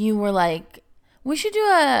 you were like, we should do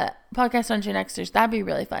a podcast on Gen Xers. That'd be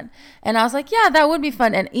really fun. And I was like, yeah, that would be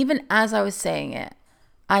fun. And even as I was saying it,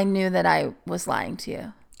 I knew that I was lying to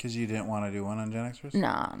you. Because you didn't want to do one on Gen Xers?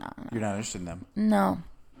 No. You're not interested in them? No.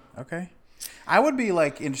 Okay. I would be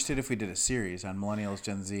interested if we did a series on millennials,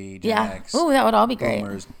 Gen Z, Gen X. Oh, that would all be great.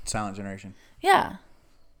 Boomers, silent generation. Yeah.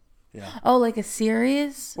 Yeah. Oh, like a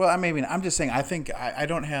series? Well, I'm just saying, I think I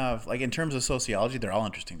don't have, in terms of sociology, they're all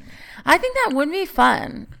interesting to me. I think that would be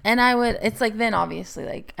fun. And it's then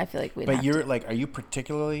obviously, I feel like we'd But you're, are you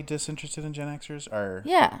particularly disinterested in Gen Xers? Or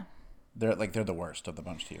yeah. They're the worst of the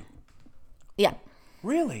bunch to you? Yeah.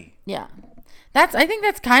 Really? Yeah. I think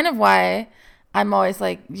that's kind of why I'm always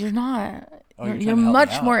like, you're not. Oh, you're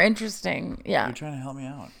much more interesting. Yeah. You're trying to help me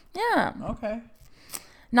out. Yeah. Okay.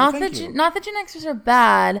 Not that Gen Xers are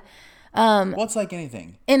bad. Well, it's like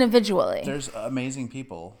anything. Individually. There's amazing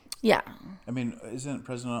people. Yeah. Isn't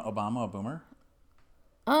President Obama a boomer?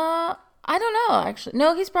 I don't know, actually.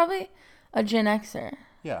 No, he's probably a Gen Xer.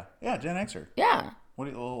 Yeah. Yeah, Gen Xer. Yeah. How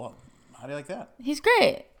do you like that? He's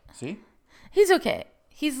great. See? He's okay.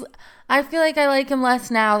 I feel like I like him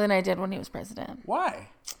less now than I did when he was president. Why?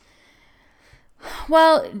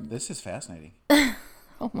 Well, this is fascinating.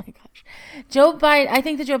 Oh my gosh. Joe Biden, I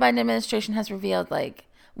think the Joe Biden administration has revealed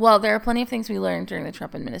there are plenty of things we learned during the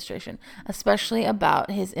Trump administration, especially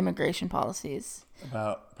about his immigration policies.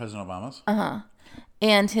 About President Obama's? Uh-huh.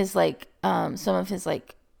 And his some of his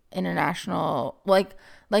international, like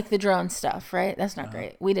the drone stuff, right? That's not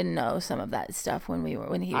great. We didn't know some of that stuff when he was the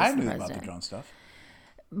president. I knew about the drone stuff.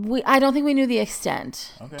 I don't think we knew the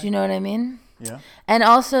extent. Okay. Do you know what I mean? Yeah. And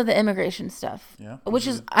also the immigration stuff. Yeah. Which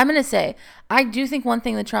is, I'm going to say, I do think one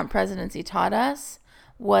thing the Trump presidency taught us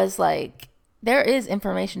was like, there is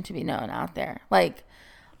information to be known out there. Like,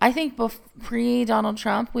 I think pre-Donald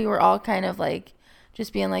Trump, we were all kind of like,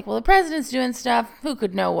 just being like, well, the president's doing stuff. Who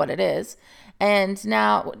could know what it is? And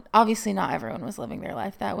now, obviously not everyone was living their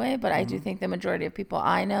life that way, but I do think the majority of people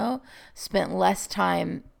I know spent less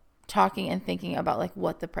time talking and thinking about like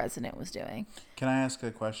what the president was doing. Can I ask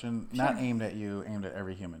a question? Sure. Not aimed at you, aimed at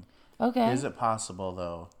every human. Okay. Is it possible,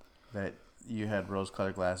 though, that you had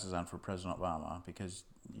rose-colored glasses on for President Obama because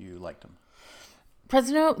you liked him?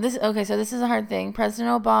 So this is a hard thing.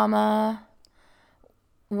 President Obama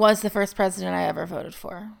was the first president I ever voted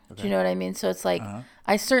for. Okay. Do you know what I mean? So it's like,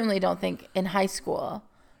 I certainly don't think in high school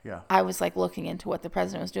I was like looking into what the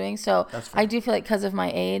president was doing. So I do feel like because of my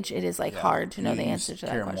age, it is like hard to know the answer to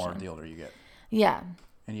that question. You care more the older you get. Yeah.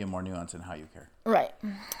 And you have more nuance in how you care. Right.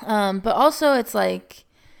 But also it's like,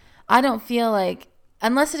 I don't feel like,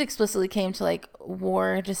 unless it explicitly came to like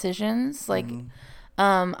war decisions, like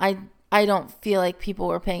I don't feel like people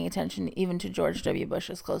were paying attention even to George W. Bush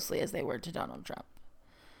as closely as they were to Donald Trump.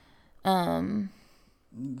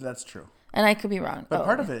 That's true. And I could be wrong. But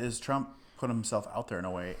part of it is Trump put himself out there in a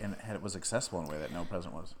way and it was accessible in a way that no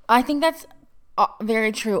president was. I think that's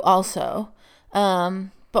very true also. But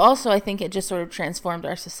also I think it just sort of transformed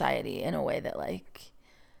our society in a way that like,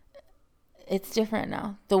 it's different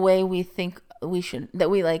now. The way we think we should, the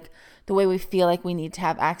way we feel like we need to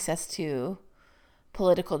have access to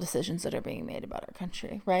political decisions that are being made about our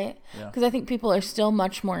country, right? Because I think people are still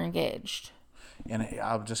much more engaged. And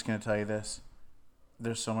I'm just going to tell you this.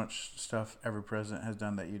 There's so much stuff every president has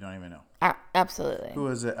done that you don't even know. Absolutely. Who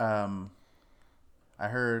was it? I don't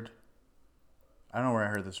know where I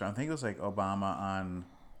heard this from. I think it was like Obama on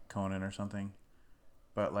Conan or something.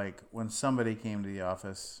 But like when somebody came to the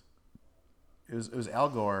office, it was Al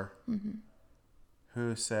Gore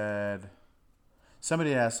who said,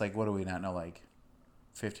 somebody asked like, what do we not know? Like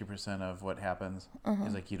 50% of what happens.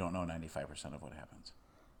 He's like, you don't know 95% of what happens.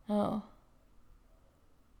 Oh.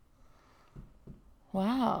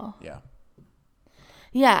 Wow. Yeah.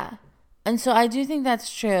 Yeah. And so I do think that's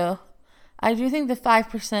true. I do think the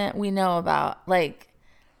 5% we know about, like,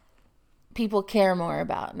 people care more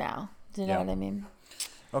about now. Do you know what I mean?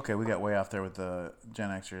 Okay, we got way off there with the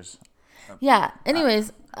Gen Xers. Yeah.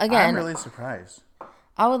 Anyways, again. I'm really surprised.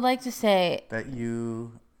 I would like to say that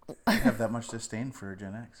you have that much disdain for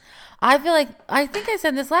Gen X. I feel like, I think I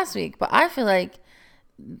said this last week, but I feel like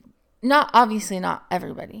obviously not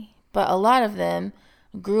everybody, but a lot of them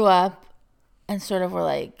grew up and sort of were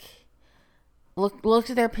like, looked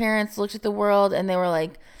at their parents, looked at the world, and they were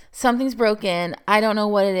like, something's broken. I don't know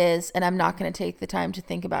what it is, and I'm not going to take the time to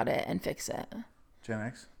think about it and fix it. Gen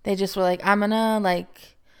X? They just were like, I'm going to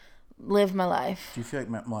like live my life. Do you feel like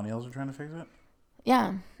millennials are trying to fix it?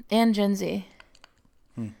 Yeah, and Gen Z.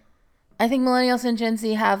 I think millennials and Gen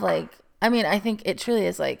Z have like, I mean, I think it truly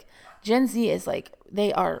is like, Gen Z is like,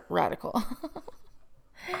 they are radical.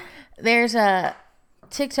 There's a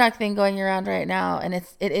TikTok thing going around right now, and it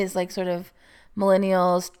is like sort of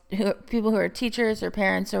millennials, people who are teachers or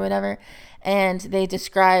parents or whatever, and they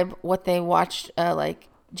describe what they watched like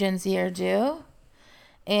Gen Zer do,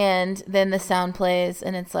 and then the sound plays,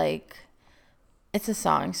 and it's like, it's a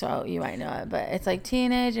song, so you might know it, but it's like,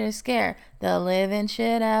 teenagers scare the living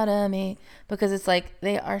shit out of me, because it's like,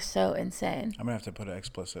 they are so insane. I'm going to have to put an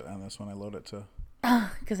explicit on this when I load it to...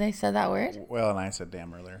 Because I said that word? Well, and I said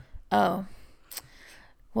damn earlier. Oh.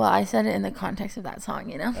 Well, I said it in the context of that song,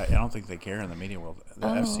 you know? I don't think they care in the media world. The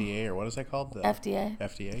FCA, or what is that called? The FDA.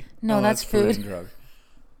 FDA? No, that's food and drug.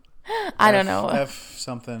 I don't know. F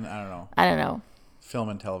something, I don't know. I don't know. Film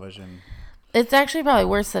and television. It's actually probably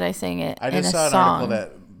worse that I sang it in a song. I just saw an article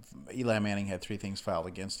that Eli Manning had 3 things filed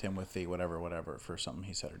against him with the whatever for something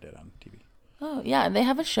he said or did on TV. Oh, yeah. They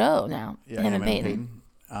have a show now. Yeah, him and Peyton.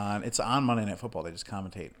 It's on Monday Night Football. They just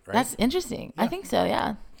commentate, right? That's interesting. Yeah. I think so,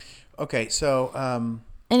 yeah. Okay, so...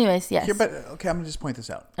 anyways, yes. I'm going to just point this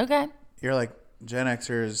out. Okay. You're like, Gen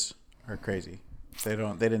Xers are crazy. They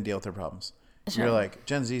didn't deal with their problems. Sure. You're like,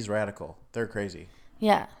 Gen Z's radical. They're crazy.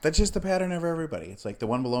 Yeah. That's just the pattern of everybody. It's like the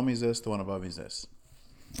one below me is this, the one above me is this.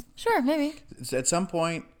 Sure, maybe. At some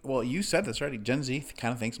point, well, you said this already. Gen Z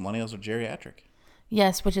kind of thinks millennials are geriatric.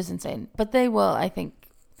 Yes, which is insane. But they will, I think.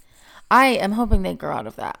 I am hoping they grow out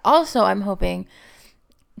of that. Also, I'm hoping,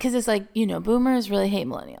 because it's like, boomers really hate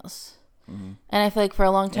millennials. Mm-hmm. And I feel like for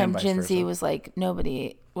a long time, Gen Z was like,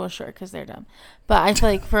 nobody Well, sure, because they're dumb. But I feel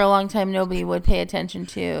like for a long time, nobody would pay attention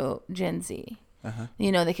to Gen Z. Uh-huh.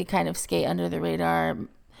 You know, they could kind of skate under the radar.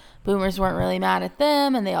 Boomers weren't really mad at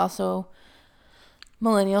them, and they also,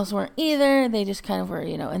 millennials weren't either. They just kind of were,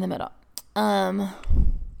 you know, in the middle.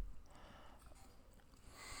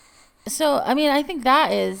 So, I mean, I think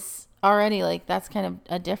that is already, like, that's kind of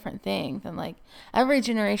a different thing than, like, every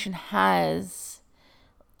generation has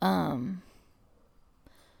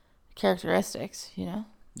characteristics, you know?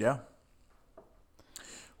 Yeah.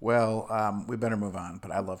 Well, we better move on,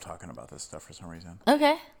 but I love talking about this stuff for some reason.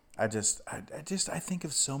 Okay. I think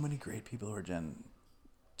of so many great people who are Gen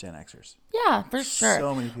Xers. Yeah, for sure.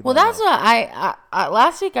 So many people. Well, that's what I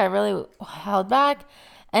last week I really held back,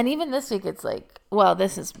 and even this week it's like, well,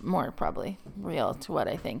 this is more probably real to what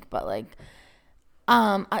I think, but like,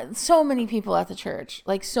 so many people at the church,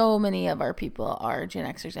 like so many of our people are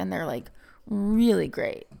Gen Xers, and they're like really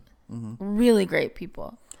great, really great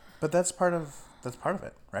people. But that's part of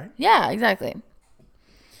it, right? Yeah, exactly.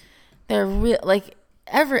 They're real, like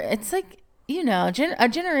it's like, you know, a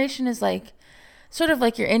generation is like sort of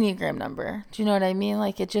like your Enneagram number. Do you know what I mean?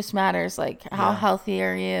 Like, it just matters, like, how healthy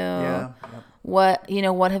are you? Yeah. Yep.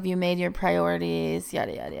 What have you made your priorities?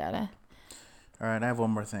 Yada, yada, yada. All right, I have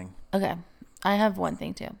one more thing. Okay. I have one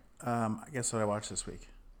thing, too. I guess what I watched this week.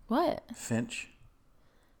 What? Finch?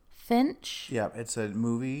 Yeah, it's a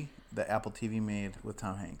movie that Apple TV made with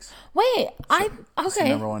Tom Hanks. Wait, okay. It's the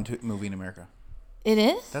number one movie in America. It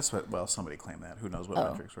is? That's what, well, somebody claimed that. Who knows what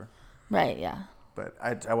metrics were. Right, yeah. But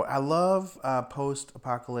I love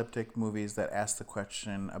post-apocalyptic movies that ask the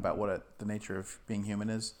question about what the nature of being human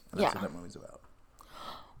is. And that's what that movie's about.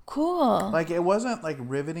 Cool. Like, it wasn't, like,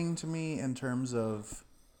 riveting to me in terms of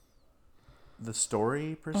the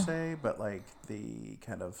story, per se, but, like, the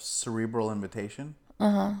kind of cerebral invitation.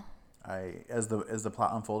 Uh-huh. As the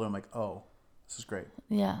plot unfolded, I'm like, oh, this is great.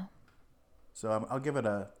 Yeah. So I'll give it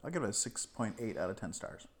a 6.8 out of 10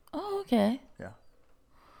 stars. Oh, okay. Yeah.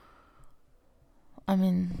 I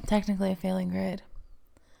mean, technically a failing grade.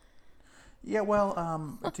 Yeah, well,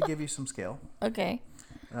 to give you some scale. Okay.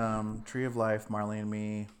 Tree of Life, Marley and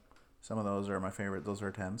Me, some of those are my favorite. Those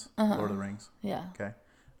are 10s. Lord of the Rings. Yeah. Okay.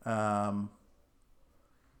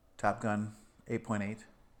 Top Gun, 8.8.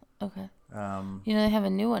 Okay. You know, they have a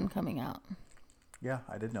new one coming out. Yeah,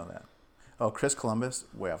 I did know that. Oh, Chris Columbus,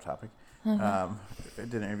 way off topic. Did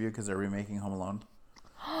an interview because they're remaking Home Alone.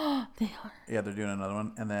 They are. Yeah, they're doing another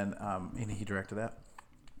one, and then and he directed that.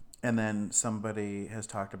 And then somebody has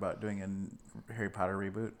talked about doing a Harry Potter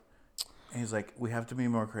reboot. And he's like, we have to be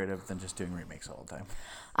more creative than just doing remakes all the time.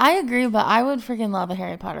 I agree, but I would freaking love a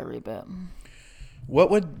Harry Potter reboot.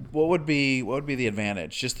 What would be the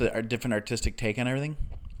advantage? Just the different artistic take on everything?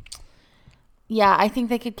 Yeah, I think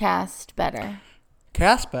they could cast better.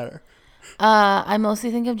 Cast better? I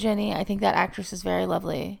mostly think of Ginny. I think that actress is very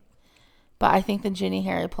lovely. But I think the Ginny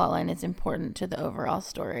Harry plotline is important to the overall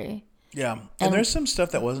story. Yeah. And there's some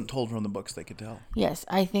stuff that wasn't told from the books they could tell. Yes.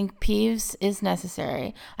 I think Peeves is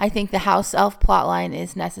necessary. I think the house elf plotline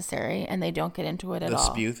is necessary, and they don't get into it at all.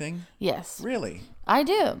 The spew thing? Yes. Really? I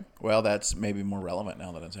do. Well, that's maybe more relevant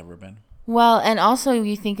now than it's ever been. Well, and also when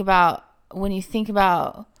you think about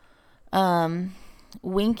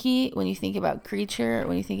Winky, when you think about Creature,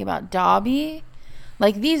 when you think about Dobby,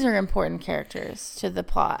 like, these are important characters to the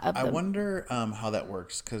plot of I wonder how that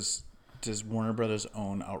works, because does Warner Brothers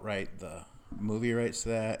own outright the movie rights to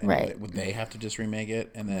that? And right. Would they have to just remake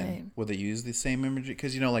it, and then would they use the same imagery?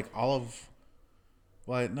 Because, you know, like all of...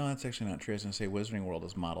 Well, no, that's actually not true. I was going to say Wizarding World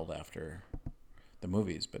is modeled after the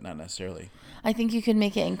movies, but not necessarily. I think you could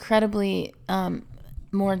make it incredibly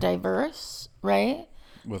more diverse, right?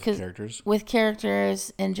 With characters? With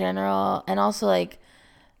characters in general. And also, like,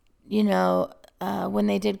 you know, when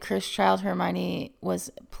they did Cursed Child, Hermione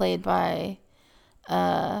was played by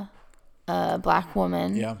a black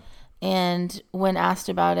woman. Yeah. And when asked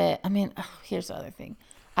about it, I mean, here's the other thing.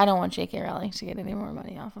 I don't want J.K. Rowling to get any more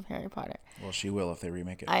money off of Harry Potter. Well, she will if they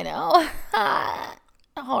remake it. I know.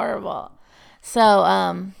 Horrible.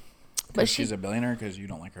 So, but she's a billionaire, because you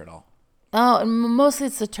don't like her at all. Oh, mostly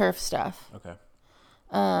it's the turf stuff. Okay.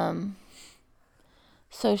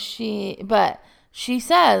 So she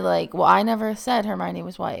said, like, well, I never said Hermione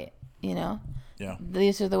was white, you know? Yeah.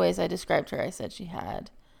 These are the ways I described her. I said she had,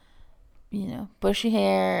 you know, bushy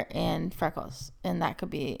hair and freckles, and that could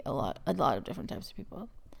be a lot of different types of people.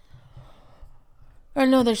 Or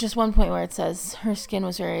no, there's just one point where it says her skin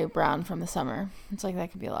was very brown from the summer. It's like,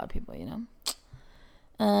 that could be a lot of people, you know?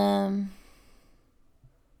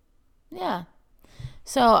 Yeah.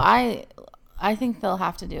 So I think they'll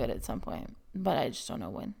have to do it at some point, but I just don't know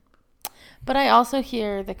when. But I also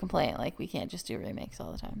hear the complaint, like, we can't just do remakes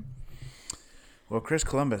all the time. Well, Chris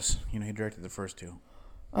Columbus, he directed the first two.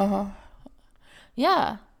 Uh-huh.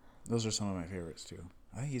 Yeah. Those are some of my favorites, too.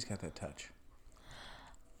 I think he's got that touch.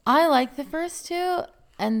 I like the first two,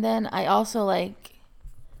 and then I also like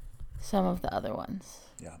some of the other ones.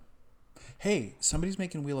 Yeah. Hey, somebody's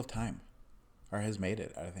making Wheel of Time. Or has made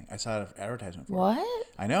it, I think. I saw an advertisement for it. What?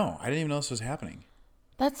 I know. I didn't even know this was happening.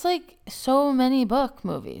 That's like so many book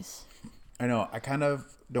movies. I know. I kind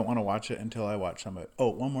of don't want to watch it until I watch some of it. Oh,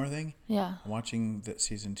 one more thing. Yeah. I'm watching the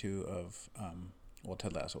season 2 of,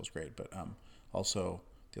 Ted Lasso was great, but also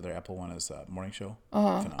the other Apple one is Morning Show.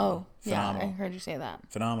 Phenomenal. Oh, yeah. I heard you say that.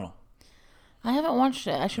 Phenomenal. I haven't watched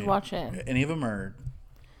it. I should watch it. Any of them are?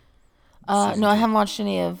 No, I haven't watched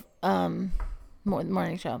any of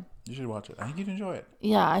Morning Show. You should watch it. I think you'd enjoy it.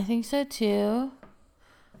 Yeah, I think so too.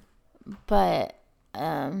 But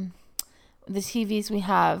the TVs we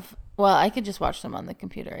have, well, I could just watch them on the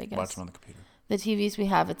computer, I guess. Watch them on the computer. The TVs we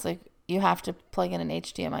have, it's like you have to plug in an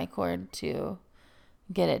HDMI cord to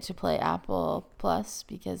get it to play Apple Plus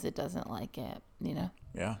because it doesn't like it,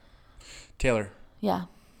 Yeah. Taylor. Yeah.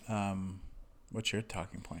 What's your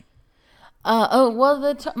talking point? My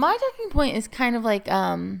talking point is kind of like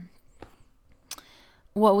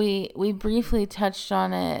what we briefly touched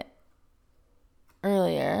on it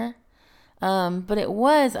earlier. But it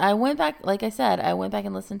was, I went back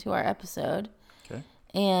and listened to our episode. Okay.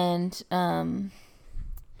 And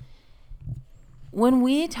when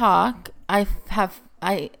we talk, I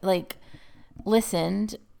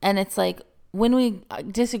listened, and it's like when we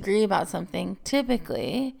disagree about something,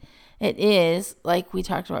 typically it is like we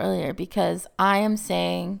talked about earlier, because I am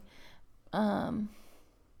saying, and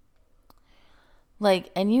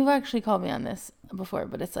you've actually called me on this before,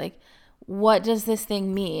 but it's like, what does this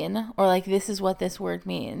thing mean? Or like, this is what this word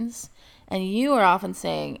means. And you are often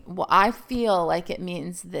saying, well, I feel like it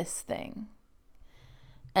means this thing.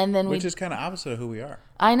 And then which is kind of opposite of who we are.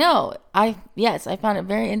 I know. I found it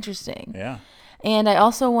very interesting. Yeah. And I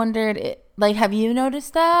also wondered, have you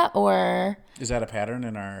noticed that, or is that a pattern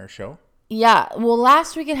in our show? Yeah. Well,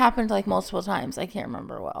 last week it happened like multiple times. I can't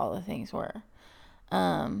remember what all the things were.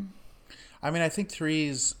 I think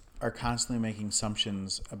threes are constantly making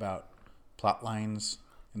assumptions about plot lines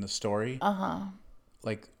in the story.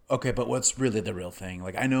 Like, okay, but what's really the real thing?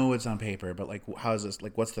 Like, I know it's on paper, but like, how is this?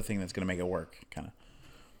 Like, what's the thing that's going to make it work? Kind of.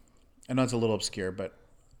 I know it's a little obscure, but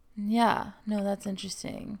yeah, no, that's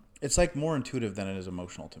interesting. It's like more intuitive than it is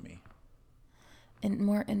emotional to me. And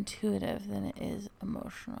more intuitive than it is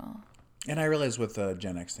emotional. And I realize with the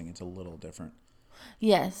Gen X thing, it's a little different.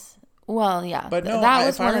 Yes. Well, yeah. But no,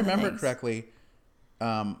 if I remember correctly,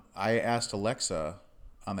 I asked Alexa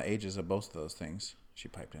on the ages of both of those things. She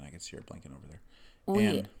piped in. I could see her blinking over there.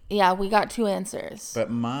 We got two answers.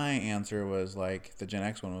 But my answer was like, the Gen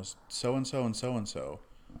X one was so-and-so and so-and-so.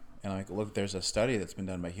 And like, look, there's a study that's been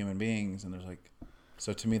done by human beings. And there's like,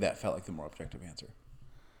 so to me, that felt like the more objective answer.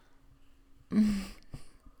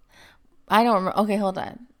 I don't remember. Okay, hold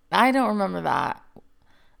on. I don't remember that.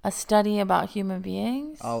 A study about human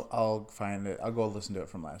beings? I'll find it. I'll go listen to it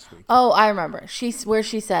from last week. Oh, I remember. She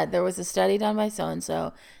said there was a study done by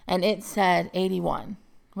so-and-so, and it said 81,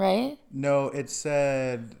 right? No, it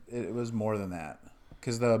said it was more than that.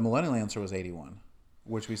 Because the millennial answer was 81,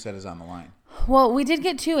 which we said is on the line. Well, we did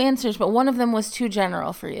get two answers, but one of them was too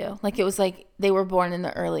general for you. Like, it was like they were born in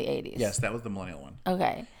the early 80s. Yes, that was the millennial one.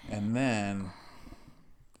 Okay. And then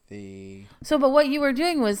but what you were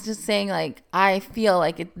doing was just saying, like, I feel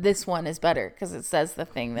like this one is better because it says the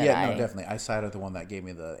thing that no, definitely. I sided the one that gave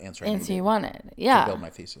me the answer you wanted. Yeah. To build my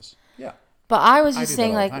thesis. Yeah. But I was just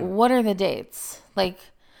saying, like, what are the dates? Like,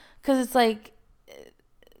 because it's like,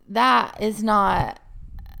 that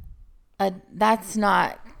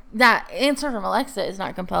answer from Alexa is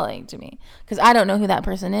not compelling to me because I don't know who that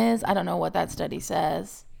person is. I don't know what that study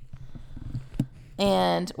says.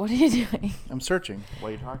 And what are you doing? I'm searching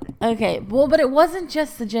while you're talking. Okay. Well, but it wasn't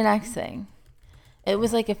just the Gen X thing. It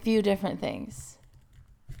was like a few different things.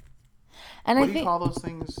 And what do you call those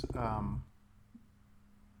things?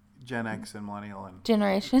 Gen X and millennial and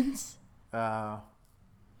generations. Generation.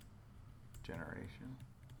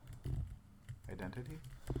 Identity.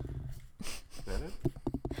 Is that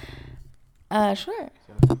it? Sure.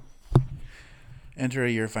 Enter a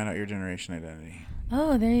year, find out your generation identity.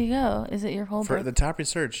 Oh, there you go. Is it your whole For the top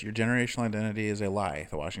research, your generational identity is a lie,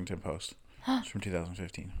 the Washington Post. It's from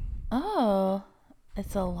 2015. Oh,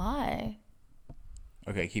 it's a lie.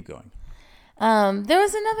 Okay, keep going. There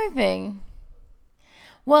was another thing.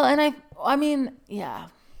 Well, and I mean, yeah.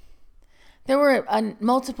 There were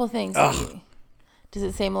multiple things. Does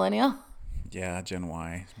it say millennial? Yeah, Gen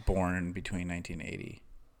Y. Born between 1980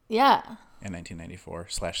 Yeah. and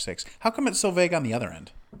 1994/6. How come it's so vague on the other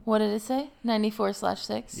end? What did it say?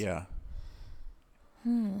 94/6? Yeah.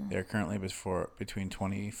 They're currently between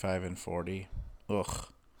 25 and 40. Ugh.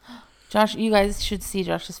 Josh, you guys should see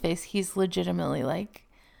Josh's face. He's legitimately like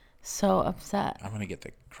so upset. I'm going to get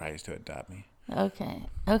the Cries to adopt me.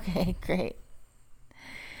 Okay, great.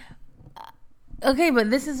 Okay, but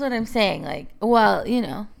this is what I'm saying. Like, well, you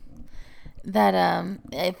know, that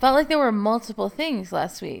it felt like there were multiple things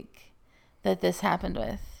last week that this happened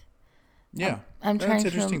with. Yeah, I'm that's trying an to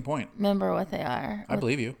interesting point. remember what they are. I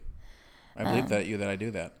believe you. I believe that I do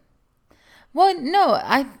that. Well, no,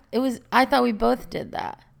 I thought we both did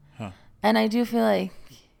that. Huh. And I do feel like,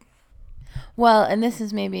 well, and this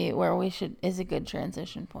is maybe where is a good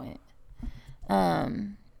transition point.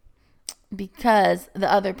 Because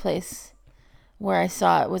the other place where I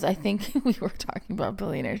saw it was, I think we were talking about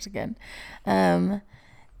billionaires again. And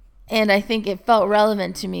I think it felt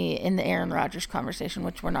relevant to me in the Aaron Rodgers conversation,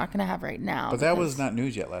 which we're not going to have right now. But that was not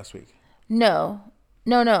news yet last week. No.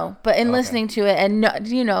 But in listening to it, and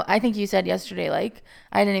you know, I think you said yesterday, like,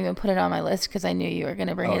 I didn't even put it on my list because I knew you were going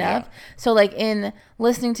to bring it up. So, like, in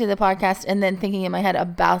listening to the podcast and then thinking in my head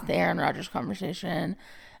about the Aaron Rodgers conversation,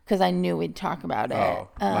 because I knew we'd talk about it. Oh,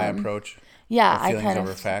 my approach. Yeah, feelings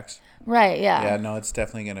over facts. Right. Yeah. Yeah. No, it's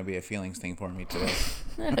definitely going to be a feelings thing for me today.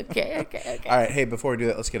 Okay. All right. Hey, before we do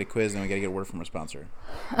that, let's get a quiz, and we got to get a word from our sponsor.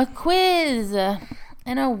 A quiz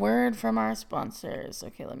and a word from our sponsors.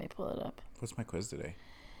 Okay, let me pull it up. What's my quiz today?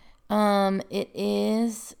 It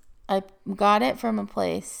is. I got it from a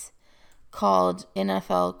place called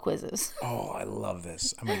NFL Quizzes. Oh, I love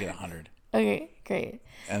this. I'm gonna get 100. Okay, great.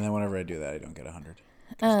 And then whenever I do that, I don't get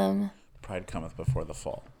 100. Pride cometh before the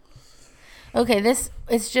fall. Okay, this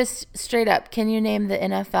is just straight up. Can you name the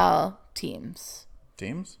NFL teams?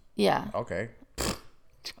 Teams? Yeah. Okay.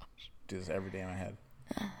 Do this every day in my head.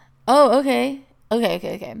 Oh, okay. Okay.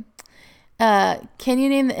 Can you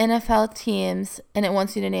name the NFL teams, and it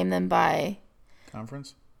wants you to name them by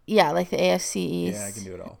conference? Yeah, like the AFC East. Yeah, I can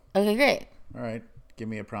do it all. Okay, great. All right. Give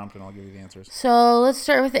me a prompt and I'll give you the answers. So let's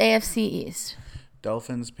start with the AFC East.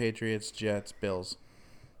 Dolphins, Patriots, Jets, Bills.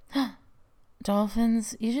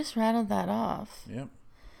 Dolphins. You just rattled that off. Yep.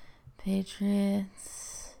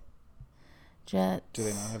 Patriots, Jets. Do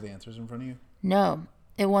they not have the answers in front of you? No.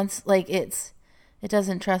 It wants, like, it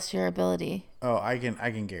doesn't trust your ability. Oh, I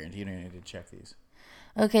can guarantee you don't need to check these.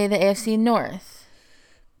 Okay, the AFC North.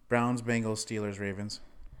 Browns, Bengals, Steelers, Ravens.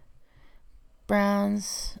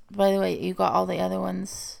 Browns. By the way, you got all the other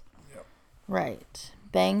ones. Yep. Right.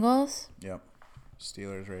 Bengals. Yep.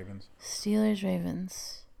 Steelers, Ravens. Steelers,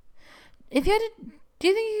 Ravens. If you had to, do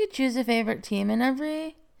you think you could choose a favorite team in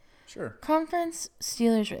every conference?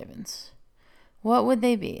 Steelers, Ravens. What would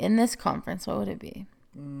they be in this conference? What would it be?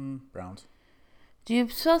 Browns. Do you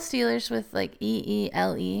spell Steelers with like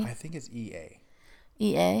E-E-L-E? I think it's E-A.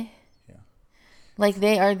 E-A? Yeah. Like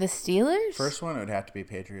they are the Steelers? First one, it would have to be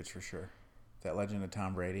Patriots for sure. That legend of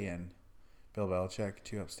Tom Brady and Bill Belichick,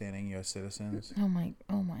 two upstanding U.S. citizens. Oh my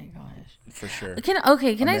gosh. For sure. Can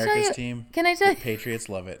I tell you? Team, can I tell you? Patriots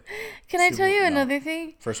love it. Can I tell you another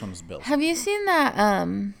thing? First one was Bills. Have you seen that?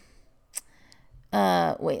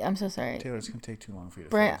 Wait, I'm so sorry. Taylor, it's gonna take too long for you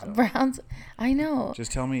to Browns. I know.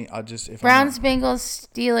 Just tell me. If Browns, Bengals,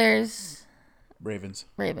 Steelers, Ravens.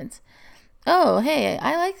 Oh, hey,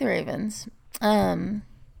 I like the Ravens. I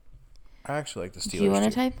actually like the Steelers. Do you want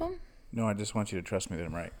to type them? No, I just want you to trust me that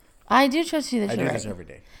I'm right. I do trust you that you're right. I do this every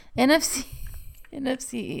day. NFC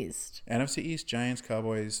East. NFC East, Giants,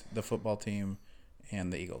 Cowboys, the football team,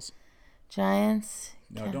 and the Eagles. Giants.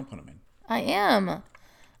 No, don't put them in. I am.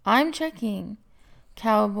 I'm checking.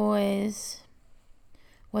 Cowboys.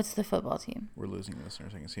 What's the football team? We're losing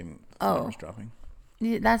listeners. I can see the numbers dropping.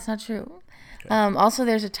 That's not true. Okay. Also,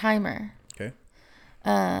 there's a timer. Okay.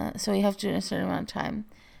 So you have to do a certain amount of time.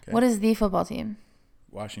 Okay. What is the football team?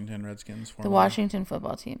 Washington Redskins. Formerly. The Washington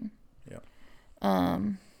football team. Yep.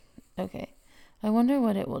 Okay. I wonder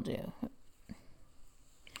what it will do.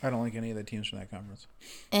 I don't like any of the teams from that conference.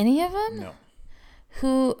 Any of them?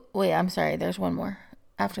 No. Wait, I'm sorry. There's one more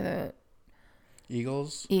after the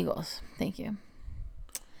Eagles. Thank you.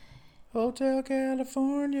 Hotel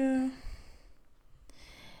California.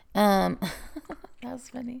 That's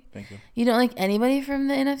funny. Thank you. You don't like anybody from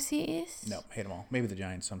the NFC East? No, hate them all. Maybe the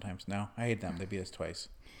Giants sometimes. No, I hate them. They beat us twice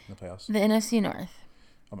in the playoffs. The NFC North.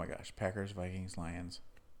 Oh my gosh. Packers, Vikings, Lions,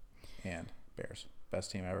 and Bears.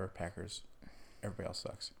 Best team ever. Packers. Everybody else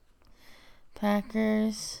sucks.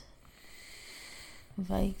 Packers,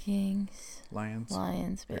 Vikings,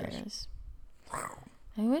 Lions, Bears.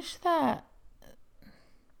 I wish that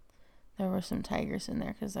there were some Tigers in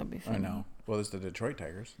there because that'd be funny. I know. Well, there's the Detroit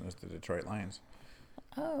Tigers. There's the Detroit Lions.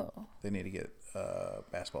 Oh. They need to get a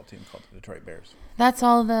basketball team called the Detroit Bears. That's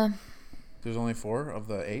all the... There's only 4 of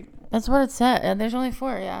the 8? That's what it said. There's only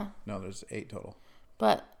 4, yeah. No, there's 8 total.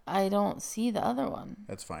 But I don't see the other one.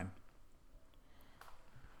 That's fine.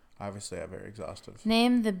 Obviously, I'm very exhaustive.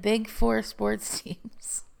 Name the big 4 sports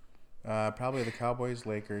teams. Probably the Cowboys,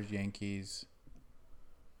 Lakers, Yankees.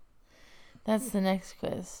 That's the next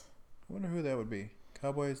quiz. I wonder who that would be.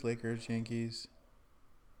 Cowboys, Lakers, Yankees.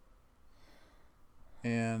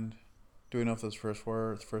 And do we know if those first 3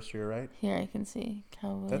 are right? Here I can see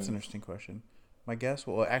Cowboys. That's an interesting question. My guess,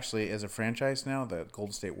 well, actually, as a franchise now, the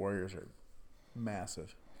Golden State Warriors are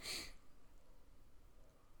massive.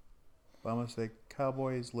 Well, I'm going to say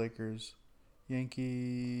Cowboys, Lakers,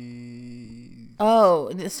 Yankees.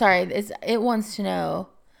 Oh, sorry. It wants to know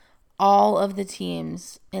all of the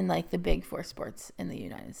teams in like the big 4 sports in the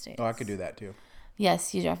United States. Oh, I could do that too.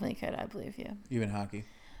 Yes, you definitely could. I believe you. Even hockey.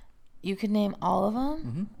 You could name all of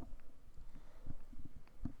them?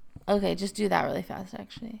 Mm-hmm. Okay, just do that really fast,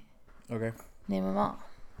 actually. Okay. Name them all.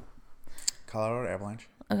 Colorado Avalanche.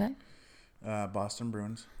 Okay. Boston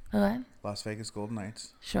Bruins. Okay. Las Vegas Golden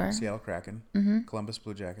Knights. Sure. Seattle Kraken. Mm-hmm. Columbus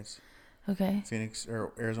Blue Jackets. Okay. Phoenix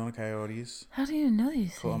or Arizona Coyotes. How do you know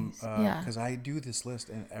these things? Yeah. Because I do this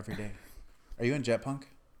list every day. Are you in JetPunk?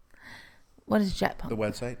 What is JetPunk? The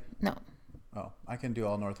website? No. Oh, I can do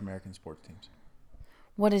all North American sports teams.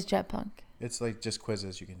 What is JetPunk? It's like just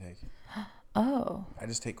quizzes you can take. Oh. I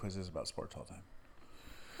just take quizzes about sports all the time.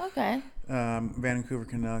 Okay. Vancouver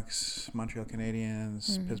Canucks, Montreal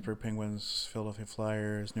Canadiens, Pittsburgh Penguins, Philadelphia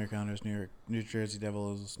Flyers, New York Islanders, New Jersey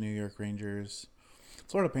Devils, New York Rangers,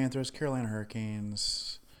 Florida Panthers, Carolina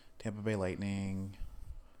Hurricanes, Tampa Bay Lightning,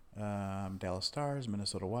 Dallas Stars,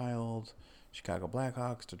 Minnesota Wild, Chicago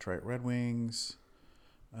Blackhawks, Detroit Red Wings,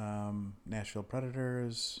 Nashville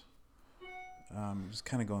Predators. Just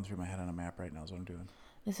kind of going through my head on a map right now is what I'm doing.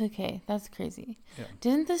 It's okay. That's crazy. Yeah.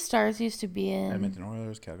 Didn't the Stars used to be in... Edmonton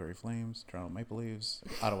Oilers, Calgary Flames, Toronto Maple Leafs,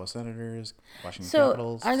 Ottawa Senators, Washington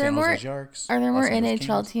Capitals, are there San more, Jose Sharks. Are there more Los Angeles NHL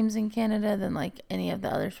Kings. teams in Canada than like any of the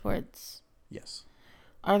other sports? Yes.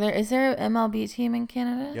 Is there an MLB team in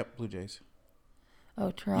Canada? Yep, Blue Jays.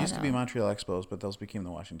 Oh, Toronto. Used to be Montreal Expos, but those became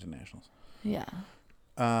the Washington Nationals. Yeah.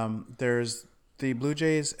 There's the Blue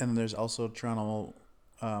Jays, and there's also Toronto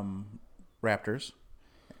Raptors.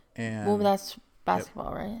 And well, that's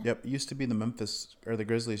basketball, right? Yep. Used to be the the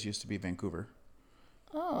Grizzlies used to be Vancouver.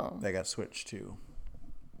 Oh. They got switched to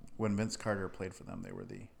when Vince Carter played for them. They were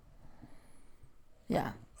the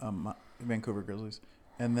Vancouver Grizzlies,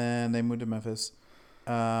 and then they moved to Memphis.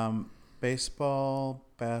 Baseball,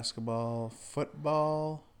 basketball,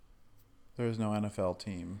 football. There's no NFL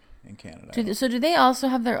team in Canada. So do they also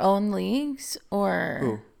have their own leagues or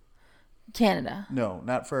Who? Canada? No,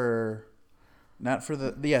 not for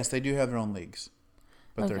the. Yes, they do have their own leagues,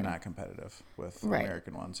 but they're not competitive with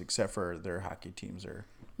American ones, except for their hockey teams are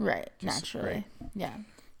naturally great. Yeah.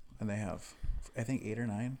 And they have, I think, 8 or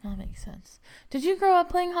 9. That makes sense. Did you grow up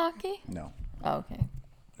playing hockey? No. Oh, okay.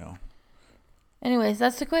 No. Anyways,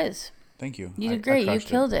 that's the quiz. Thank you. You did great. You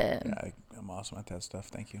killed it. Yeah, I'm awesome at that stuff.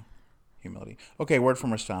 Thank you. Humility. Okay, word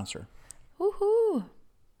from our sponsor. Woohoo.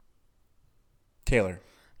 Taylor.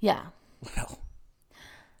 Yeah. Well,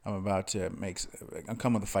 I'm about to I'm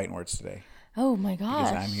coming with the fighting words today. Oh my gosh.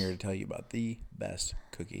 Because I'm here to tell you about the best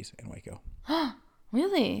cookies in Waco.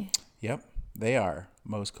 Really? Yep, they are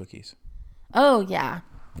Moe's Cookies. Oh yeah.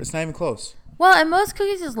 It's not even close. Well, and Moe's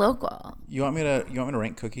Cookies is local. You want me to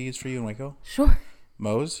rank cookies for you in Waco? Sure.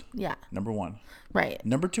 Moe's? Yeah. Number 1. Right.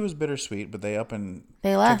 Number 2 is Bittersweet, but they left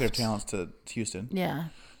took their talents to Houston. Yeah.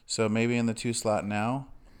 So maybe in the 2 slot now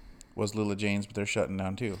was Lula Jane's, but they're shutting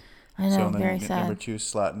down too. I know, so in the very sad. Number 2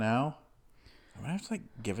 slot now, I'm gonna have to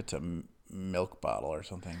give it to Milk Bottle or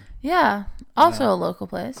something. Yeah. Also a local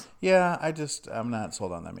place. Yeah, I'm not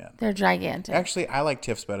sold on them yet. They're gigantic. Actually, I like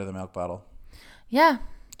Tiff's better than Milk Bottle. Yeah.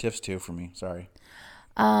 Tiff's 2 for me. Sorry.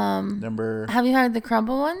 Have you had the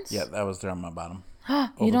crumble ones? Yeah, that was there on my bottom.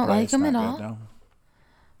 You don't like them at all? No.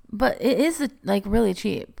 But it is like really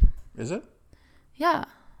cheap. Is it? Yeah.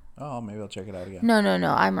 Oh, maybe I'll check it out again. No.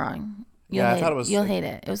 I'm wrong. I thought it was. You'll hate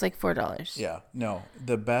it. It was like $4. Yeah. No.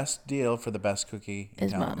 The best deal for the best cookie in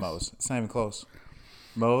is town at Moe's. It's not even close.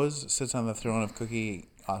 Moe's sits on the throne of cookie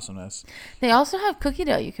awesomeness. They also have cookie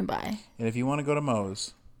dough you can buy. And if you want to go to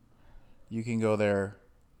Moe's, you can go there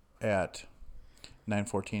at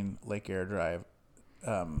 914 Lake Air Drive. STE,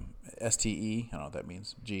 I don't know what that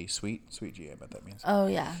means. Sweet G, I bet that means. Oh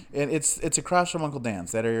yeah. And it's across from Uncle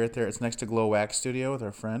Dan's. That area right there. It's next to Glow Wax Studio with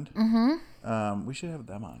our friend. Mm-hmm. We should have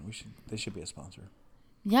them on. They should be a sponsor.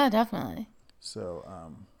 Yeah, definitely. So,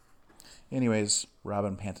 anyways,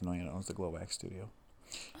 Robin Pantanoyan owns the Glowax studio.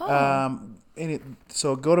 Oh.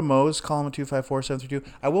 So go to Moe's, call them 254-732.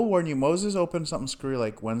 I will warn you, Moe's is open something screwy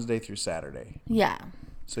like Wednesday through Saturday. Yeah.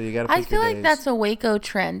 So you got to pick I feel your like days. that's a Waco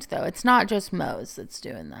trend, though. It's not just Moe's that's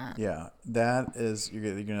doing that. Yeah, that is, you're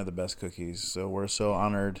going to have the best cookies. So we're so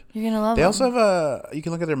honored. You're going to love They them. also have you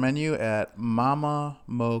can look at their menu at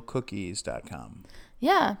mamamocookies.com.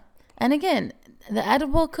 Yeah. And again, the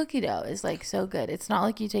edible cookie dough is like so good. It's not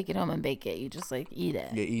like you take it home and bake it. You just like eat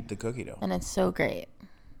it. You eat the cookie dough. And it's so great.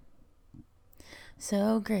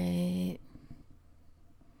 So great.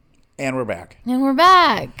 And we're back. And we're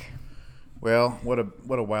back. Well, what a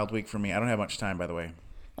wild week for me. I don't have much time, by the way.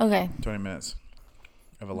 Okay. 20 minutes.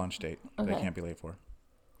 I have a lunch date that I can't be late for.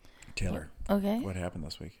 Taylor. Okay. What happened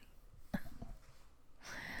this week?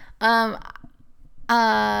 So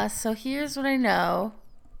here's what I know.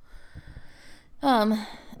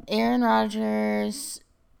 Aaron Rodgers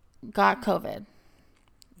got COVID.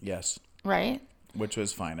 Yes. Right? Which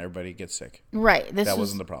was fine. Everybody gets sick. Right. That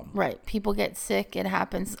wasn't the problem. Right. People get sick. It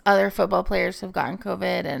happens. Other football players have gotten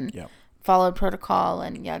COVID and Yep. followed protocol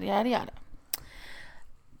and yada, yada, yada.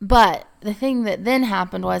 But the thing that then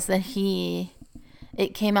happened was that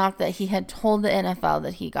it came out that he had told the NFL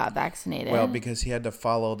that he got vaccinated. Well, because he had to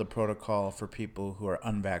follow the protocol for people who are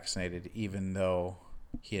unvaccinated, even though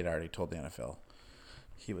he had already told the NFL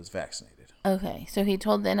he was vaccinated. Okay, so he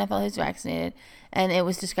told the NFL he was vaccinated, and it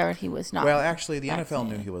was discovered he was not. Well, actually, the vaccinated. NFL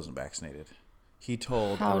knew he wasn't vaccinated. He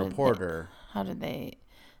told How a did reporter. How did they?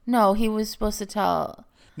 No, he was supposed to tell.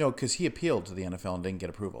 No, because he appealed to the NFL and didn't get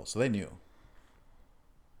approval, so they knew.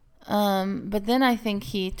 But then I think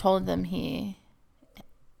he told them he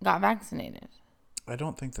got vaccinated. I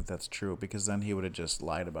don't think that that's true, because then he would have just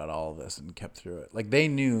lied about all of this and kept through it. Like, they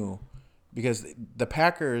knew, because the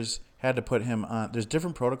Packers had to put him on. There's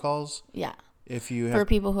different protocols. Yeah. If you for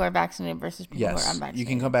people who are vaccinated versus people who are unvaccinated. You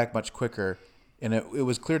can come back much quicker. And it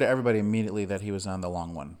was clear to everybody immediately that he was on the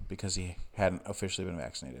long one because he hadn't officially been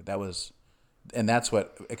vaccinated. And that's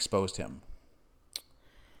what exposed him.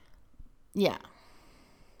 Yeah.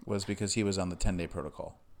 Was because he was on the 10-day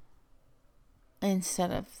protocol. Instead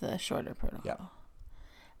of the shorter protocol.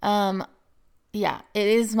 Yeah. Yeah, it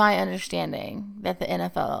is my understanding that the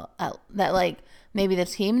NFL, that like maybe the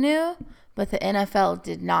team knew, but the NFL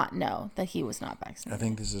did not know that he was not vaccinated. I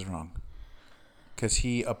think this is wrong. Because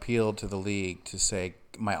he appealed to the league to say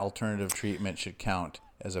my alternative treatment should count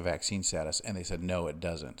as a vaccine status, and they said no, it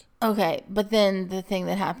doesn't. Okay, but then the thing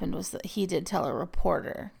that happened was that he did tell a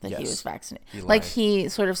reporter that he was vaccinated. He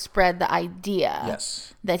sort of spread the idea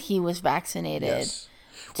that he was vaccinated. Yes.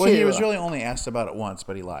 Well, he was really only asked about it once,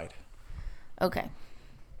 but he lied. Okay.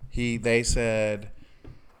 They said,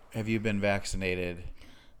 "Have you been vaccinated?"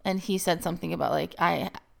 And he said something about like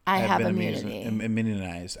I have immunity.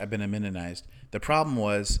 Immunized. I've been immunized. The problem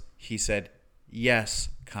was he said yes,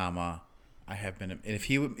 comma, I have been. And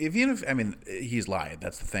he's lied.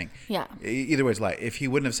 That's the thing. Yeah. Either way, he's lied. If he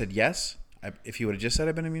wouldn't have said yes, if he would have just said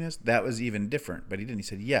I've been immunized, that was even different. But he didn't. He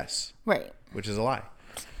said yes. Right. Which is a lie.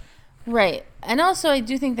 Right. And also, I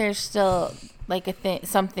do think there's still like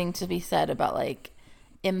something to be said about like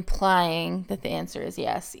implying that the answer is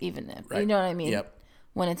yes, even if you know what I mean. Yep.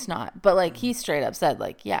 When it's not, but like he straight up said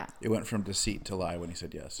like yeah. It went from deceit to lie when he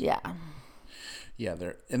said yes. Yeah. Yeah.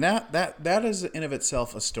 And that is in of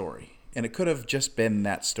itself a story, and it could have just been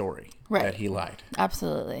that story that he lied.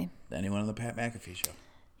 Absolutely. Then he went on the Pat McAfee show.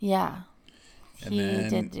 Yeah. And he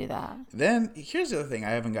did do that. Then here's the other thing I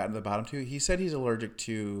haven't gotten to the bottom to. He said he's allergic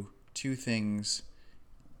to two things.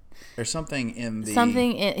 There's something in the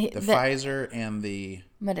Pfizer and the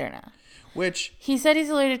Moderna. Which he said he's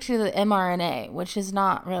allergic to the mRNA, which is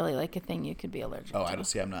not really like a thing you could be allergic to. I don't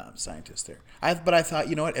see. I'm not a scientist there. But I thought,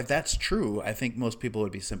 you know what? If that's true, I think most people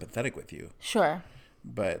would be sympathetic with you. Sure.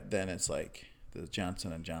 But then it's like the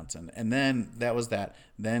Johnson & Johnson, and then that was that.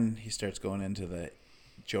 Then he starts going into the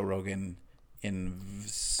Joe Rogan what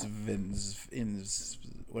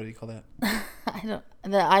do you call that?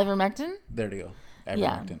 The ivermectin? There you go.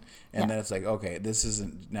 Ivermectin. Yeah. And then it's like, okay, this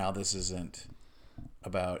isn't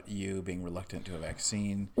about you being reluctant to a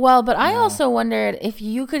vaccine. Well, but I also wondered if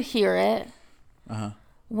you could hear it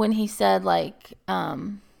when he said like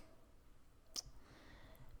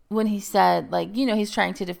he's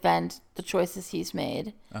trying to defend the choices he's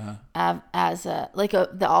made as the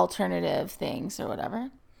alternative things or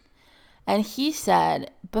whatever. And he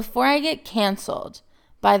said, before I get canceled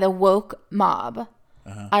by the woke mob,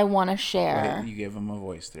 I want to share. Well, you gave him a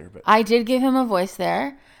voice there. But I did give him a voice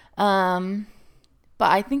there. But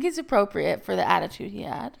I think it's appropriate for the attitude he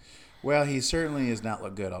had. Well, he certainly has not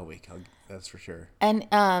looked good all week. That's for sure. And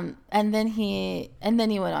then he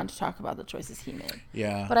went on to talk about the choices he made.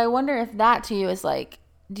 Yeah. But I wonder if that to you is like,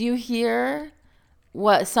 do you hear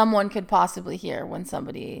what someone could possibly hear when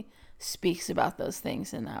somebody speaks about those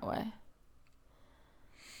things in that way?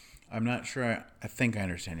 I'm not sure. I think I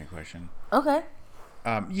understand your question. Okay.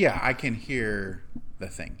 Yeah, I can hear the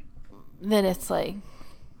thing. That it's like,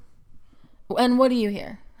 and what do you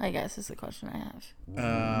hear? I guess is the question I have.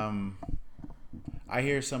 I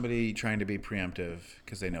hear somebody trying to be preemptive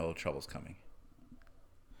because they know trouble's coming.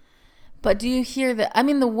 But do you hear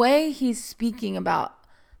the way he's speaking about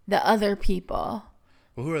the other people?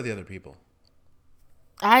 Well, who are the other people?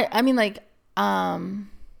 I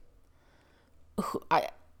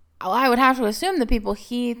would have to assume the people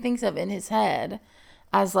he thinks of in his head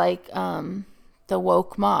as like the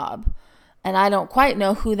woke mob. And I don't quite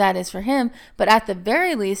know who that is for him, but at the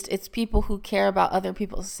very least, it's people who care about other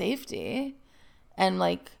people's safety. And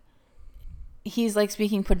like, he's like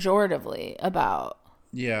speaking pejoratively about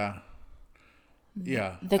the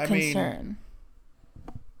concern.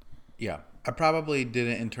 Yeah. I probably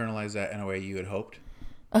didn't internalize that in a way you had hoped.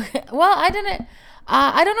 Okay. Well, I didn't.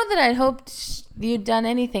 I don't know that I'd hoped you'd done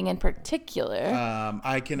anything in particular.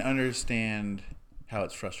 I can understand how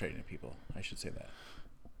it's frustrating to people. I should say that.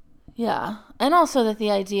 Yeah. And also that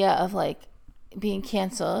the idea of like being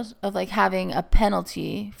canceled, of like having a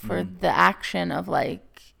penalty for the action of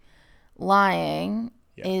like lying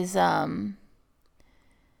it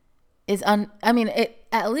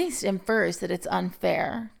at least infers that it's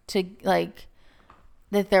unfair to like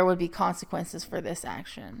that there would be consequences for this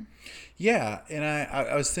action. Yeah, and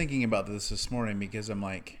I was thinking about this morning because I'm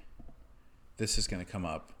like, this is going to come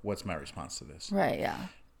up. What's my response to this? Right, yeah.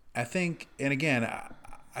 I think, and again,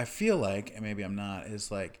 I feel like, and maybe I'm not,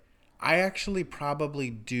 is like, I actually probably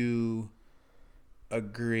do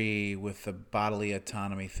agree with the bodily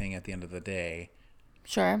autonomy thing at the end of the day.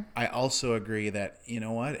 Sure. I also agree that, you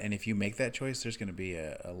know what, and if you make that choice, there's going to be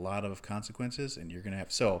a lot of consequences, and you're going to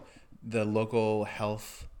have, so the local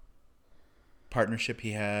health partnership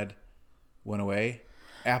he had went away.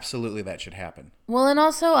 Absolutely, that should happen. Well, and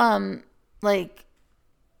also,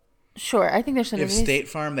 sure, I think there should be. If State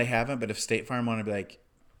Farm, they haven't, but if State Farm want to be like,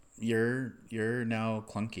 you're now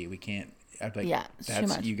clunky, we can't. I'd be like, yeah, it's too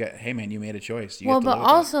much. You got. Hey, man, you made a choice. Well, but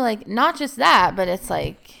also like not just that, but it's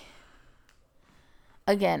like,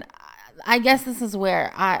 again, I guess this is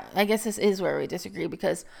where we disagree,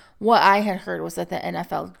 because what I had heard was that the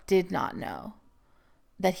NFL did not know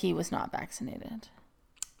that he was not vaccinated.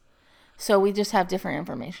 So we just have different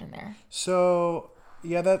information there. So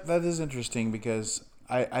yeah, that is interesting, because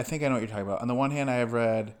I think I know what you're talking about. On the one hand, I have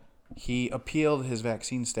read he appealed his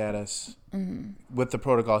vaccine status with the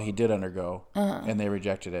protocol he did undergo, and they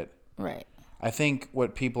rejected it. Right. I think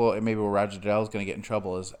what people, and maybe where Roger Goodell is going to get in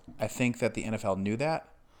trouble, is I think that the NFL knew that,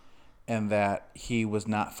 and that he was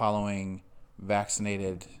not following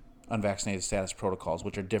unvaccinated status protocols,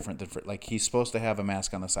 which are different than like he's supposed to have a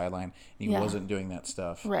mask on the sideline, and he wasn't doing that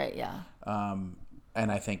stuff. Right. Yeah. And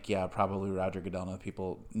I think probably Roger Goodell and other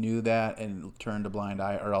people knew that and turned a blind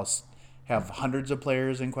eye, or else have hundreds of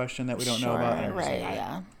players in question that we don't know about. And right.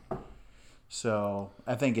 Yeah. So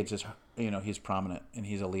I think it's just, he's prominent and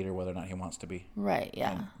he's a leader whether or not he wants to be. Right.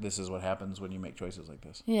 Yeah. And this is what happens when you make choices like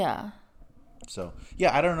this. Yeah. So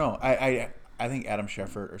I don't know. I think Adam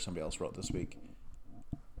Schefter or somebody else wrote this week,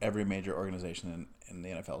 every major organization in the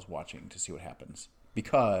NFL is watching to see what happens,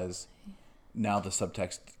 because now the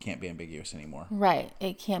subtext can't be ambiguous anymore. Right.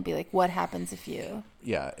 It can't be like, what happens if you...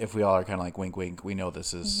 Yeah. If we all are kind of like wink, wink, we know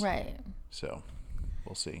this is... Right. So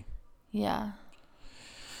we'll see. Yeah.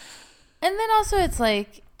 And then also it's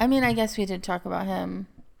like, I guess we did talk about him.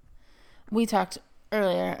 We talked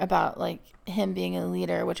earlier about like him being a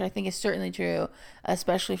leader, which I think is certainly true,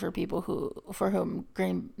 especially for people for whom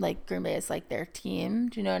Green Bay is like their team.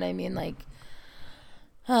 Do you know what I mean? Like,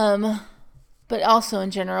 but also in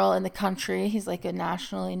general in the country, he's like a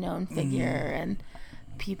nationally known figure, and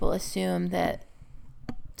people assume that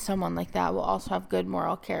someone like that will also have good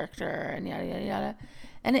moral character and yada yada yada.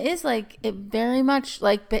 And it is like, it very much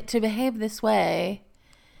like, but to behave this way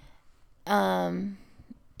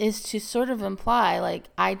is to sort of imply like,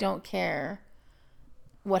 I don't care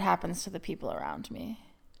what happens to the people around me.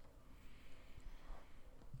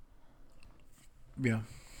 Yeah.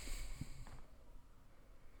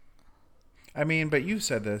 But you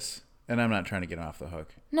said this, and I'm not trying to get off the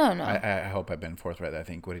hook. No. I hope I've been forthright. I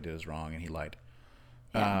think what he did is wrong, and he lied.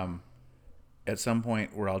 Yeah. At some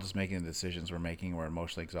point, we're all just making the decisions we're making. We're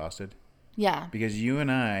emotionally exhausted. Yeah. Because you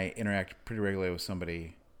and I interact pretty regularly with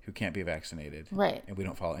somebody who can't be vaccinated. Right. And we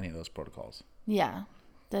don't follow any of those protocols. Yeah.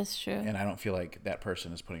 That's true. And I don't feel like that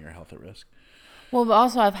person is putting your health at risk. Well, but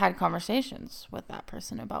also I've had conversations with that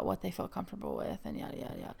person about what they feel comfortable with and yada,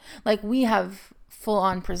 yada, yada. Like, we have full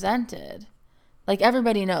on presented. Like,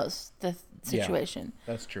 everybody knows the situation.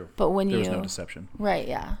 Yeah, that's true. But when there was no deception. Right,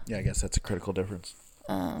 yeah. Yeah, I guess that's a critical difference.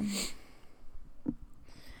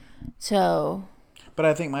 So. But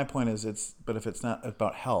I think my point is but if it's not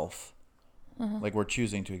about health, like, we're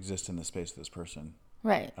choosing to exist in the space of this person.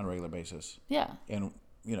 Right. On a regular basis. Yeah. And,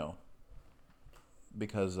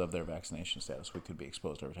 because of their vaccination status, we could be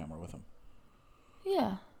exposed every time we're with them.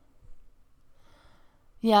 Yeah.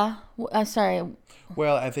 Yeah. Sorry.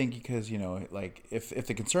 Well, I think because, like, if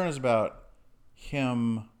the concern is about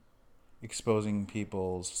him exposing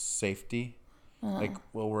people's safety, like,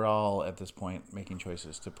 well, we're all at this point making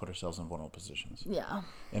choices to put ourselves in vulnerable positions. Yeah.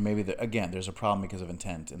 And maybe, again, there's a problem because of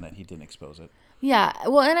intent and that he didn't expose it. Yeah.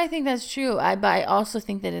 Well, and I think that's true. But I also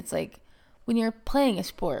think that it's like when you're playing a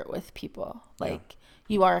sport with people, like,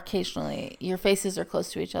 you are occasionally, your faces are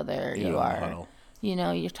close to each other. Yeah, you are,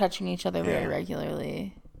 you're touching each other very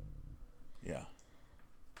regularly. Yeah.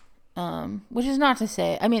 Which is not to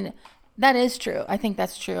say, I mean, that is true. I think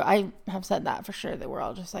that's true. I have said that for sure, that we're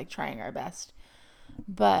all just like trying our best.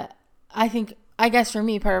 But I guess for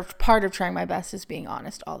me, part of trying my best is being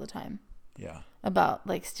honest all the time. Yeah. About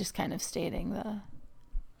like just kind of stating the.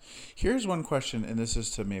 Here's one question, and this is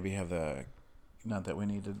to maybe have not that we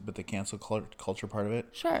need to, but the cancel culture part of it.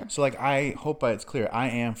 Sure. So, like, I hope it's clear. I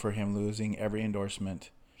am for him losing every endorsement.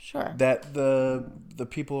 Sure. That the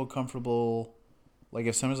people comfortable, like,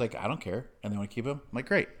 if somebody's like, I don't care, and they want to keep him, I'm like,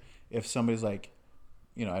 great. If somebody's like,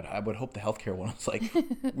 I would hope the healthcare one was like,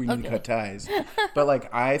 we need to cut ties. But,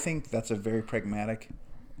 like, I think that's a very pragmatic,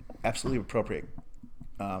 absolutely appropriate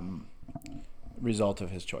result of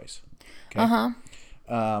his choice. Okay?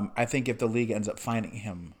 I think if the league ends up fining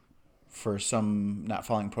him for some not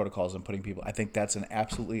following protocols and putting people, I think that's an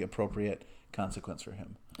absolutely appropriate consequence for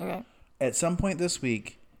him. Okay. At some point this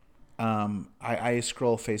week, I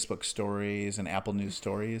scroll Facebook stories and Apple News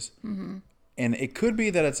stories, and it could be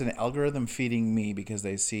that it's an algorithm feeding me because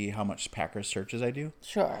they see how much Packers searches I do.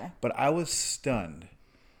 Sure. But I was stunned,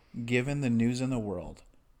 given the news in the world,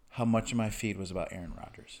 how much of my feed was about Aaron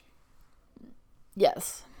Rodgers.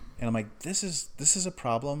 Yes. And I'm like, this is a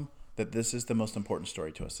problem, that this is the most important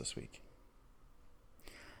story to us this week.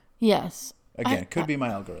 Yes. Again, it could be my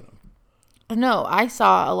algorithm. No, I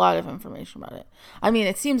saw a lot of information about it. I mean,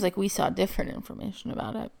 it seems like we saw different information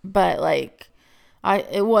about it, but like,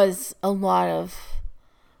 it was a lot of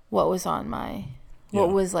what was on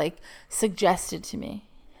what was like suggested to me.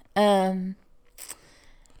 And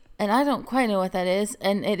I don't quite know what that is.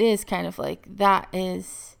 And it is kind of like, that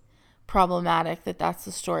is problematic, that's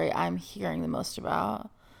the story I'm hearing the most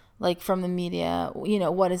about. Like, from the media,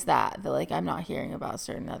 what is that like, I'm not hearing about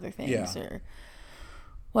certain other things or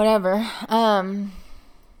whatever.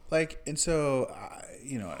 Like, and so,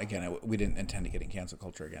 again, we didn't intend to get in cancel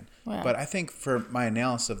culture again. Yeah. But I think for my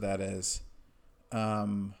analysis of that is,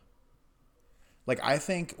 like, I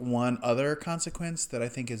think one other consequence that I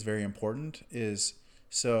think is very important is,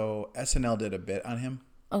 so SNL did a bit on him.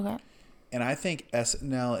 Okay. And I think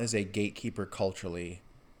SNL is a gatekeeper culturally,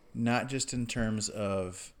 not just in terms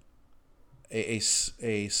of a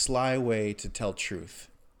sly way to tell truth,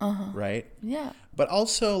 right? Yeah. But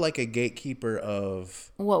also like a gatekeeper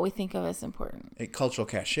of what we think of as important. A cultural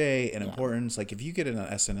cachet and importance. Like, if you get in an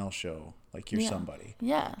SNL show, like, you're somebody.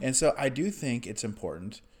 Yeah. And so I do think it's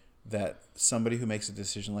important that somebody who makes a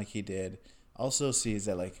decision like he did also sees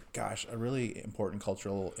that, like, gosh, a really important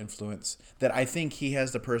cultural influence, that I think he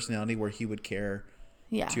has the personality where he would care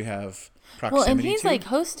to have proximity. Well, and he's like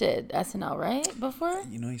hosted SNL, right? Before?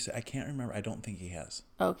 He said, I can't remember. I don't think he has.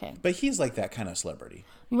 Okay. But he's like that kind of celebrity.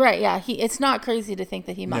 Right, yeah. It's not crazy to think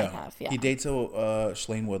that he might have. Yeah. He dates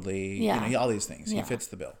Shailene Woodley. Yeah. All these things. He fits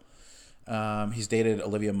the bill. He's dated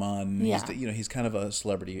Olivia Munn. Yeah. He's kind of a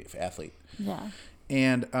celebrity athlete. Yeah.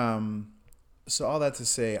 And so all that to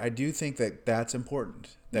say, I do think that that's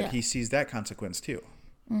important, that he sees that consequence too.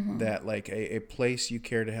 Mm-hmm. That, like, a place you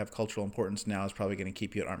care to have cultural importance now is probably going to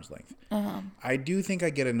keep you at arm's length. I do think I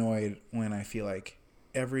get annoyed when I feel like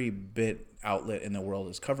every bit outlet in the world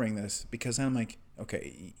is covering this, because then I'm like,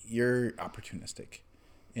 okay, you're opportunistic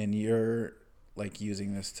and you're like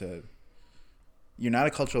using this to, you're not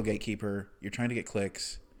a cultural gatekeeper. You're trying to get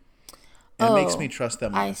clicks. And it makes me trust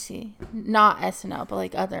them less. I see. Not SNL, but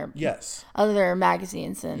like other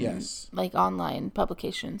magazines and like online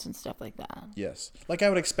publications and stuff like that. Yes. Like, I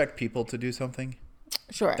would expect People to do something.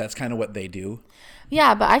 Sure. That's kind of what they do.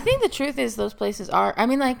 Yeah, but I think the truth is those places are, I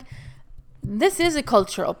mean, like, this is a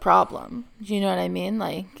cultural problem. Do you know what I mean?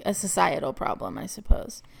 Like a societal problem, I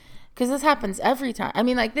suppose. Because this happens every time. I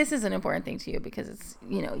mean, like, this is an important thing to you because it's,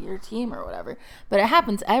 you know, your team or whatever. But it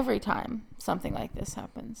happens every time something like this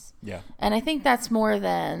happens. Yeah. And I think that's more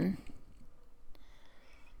than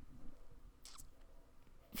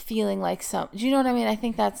feeling like do you know what I mean? I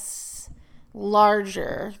think that's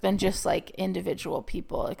larger than just, like, individual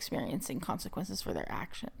people experiencing consequences for their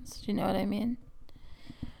actions. Do you know what I mean?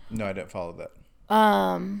 No, I didn't follow that.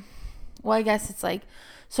 Well, I guess it's like,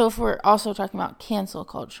 so if we're also talking about cancel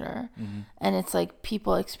culture, and it's like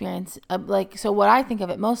people experience, like, so what I think of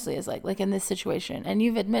it mostly is like in this situation, and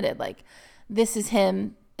you've admitted, like, this is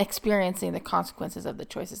him experiencing the consequences of the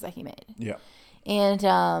choices that he made. Yeah.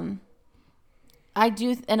 And I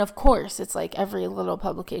do, and of course, it's like every little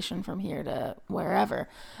publication from here to wherever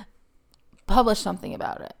publish something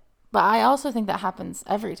about it. But I also think that happens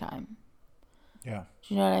every time. Yeah.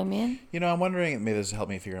 Do you know what I mean? You know, I'm wondering, maybe this will help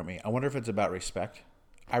me figure out I wonder if it's about respect.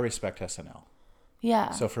 I respect SNL.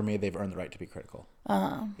 Yeah. So for me, they've earned the right to be critical.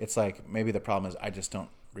 It's like, maybe the problem is I just don't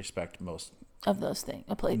respect most of those things.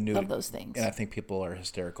 Of those things. And I think people are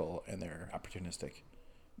hysterical and they're opportunistic.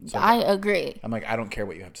 So I agree. I'm like, I don't care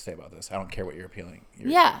what you have to say about this. I don't care what you're appealing.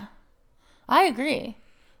 Yeah. I agree.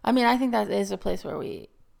 I mean, I think that is a place where we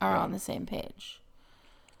are on the same page.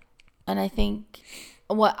 And I think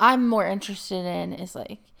what I'm more interested in is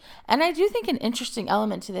like, and I do think an interesting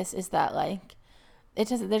element to this is that, like,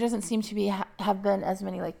 there doesn't seem to be have been as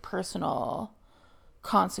many like personal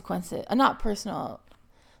consequences, not personal,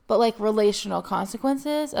 but like relational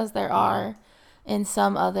consequences as there are in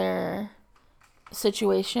some other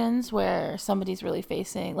situations where somebody's really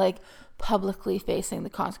publicly facing the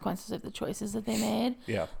consequences of the choices that they made.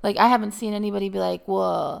 Yeah. Like, I haven't seen anybody be like,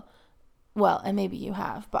 well, and maybe you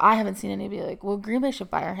have, but I haven't seen anybody be like, well, Green Bay should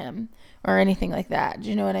fire him or anything like that. Do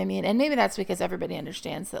you know what I mean? And maybe that's because everybody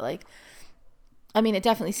understands that, like, I mean, it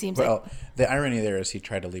definitely seems the irony there is he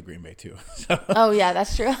tried to leave Green Bay too. So. Oh, yeah,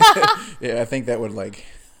 that's true. Yeah, I think that would like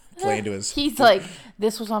play into his... He's like,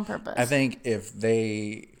 this was on purpose. I think if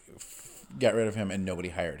they got rid of him and nobody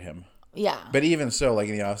hired him. Yeah. But even so, like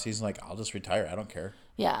in the offseason, like, I'll just retire. I don't care.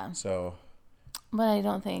 Yeah. So... But I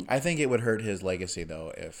don't think... I think it would hurt his legacy,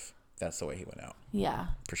 though, if that's the way he went out. Yeah.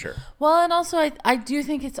 For sure. Well, and also I do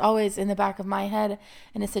think it's always in the back of my head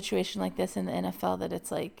in a situation like this in the NFL that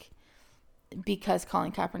it's like, because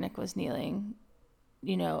Colin Kaepernick was kneeling,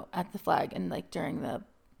 you know, at the flag and like during the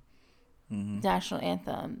national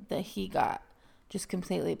anthem, that he got just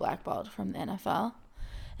completely blackballed from the NFL.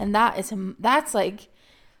 And that's like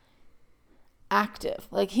active.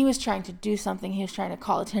 Like, he was trying to do something. He was trying to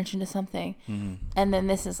call attention to something. And then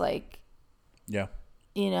this is like, yeah,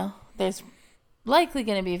 you know, there's likely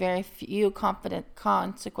going to be very few confident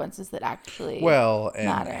consequences that actually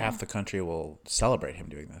matter. Half the country will celebrate him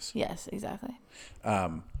doing this. Yes, exactly.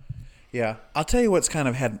 Yeah, I'll tell you what's kind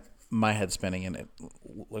of had my head spinning, and it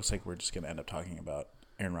looks like we're just going to end up talking about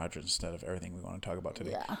Aaron Rodgers instead of everything we want to talk about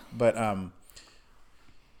today. Yeah. But I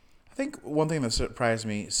think one thing that surprised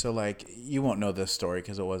me, so like, you won't know this story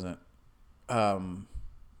because it wasn't,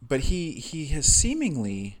 but he has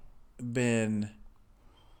seemingly been,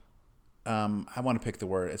 I want to pick the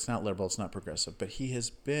word, it's not liberal, it's not progressive, but he has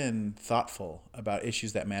been thoughtful about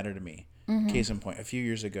issues that matter to me. Case in point, a few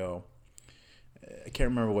years ago, I can't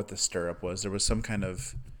remember what the stir-up was. There was some kind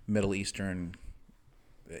of Middle Eastern,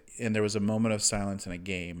 and there was a moment of silence in a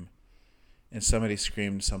game, and somebody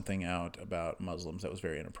screamed something out about Muslims that was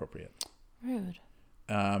very inappropriate. Rude.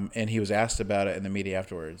 And he was asked about it in the media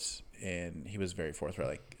afterwards, and he was very forthright,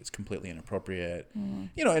 like, it's completely inappropriate.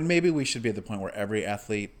 You know, and maybe we should be at the point where every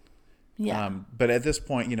athlete, but at this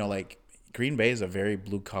point, you know, like, Green Bay is a very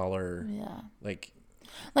blue-collar,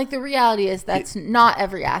 like the reality is that's not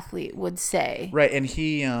every athlete would say. Right, and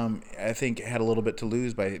he, I think, had a little bit to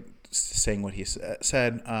lose by saying what he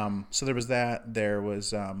said. So there was that. There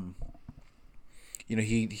was, you know,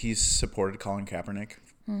 he supported Colin Kaepernick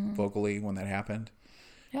vocally when that happened.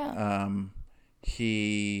 Yeah.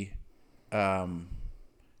 He, you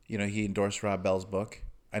know, he endorsed Rob Bell's book.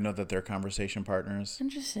 I know that they're conversation partners.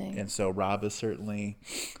 Interesting. And so Rob is certainly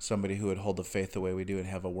somebody who would hold the faith the way we do and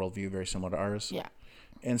have a worldview very similar to ours. Yeah.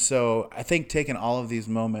 And so I think taking all of these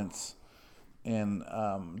moments and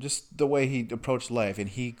just the way he approached life, and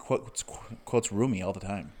he quotes Rumi all the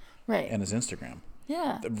time. Right. And his Instagram.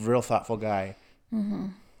 Yeah. A real thoughtful guy.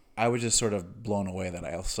 I was just sort of blown away that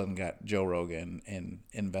I all of a sudden got Joe Rogan and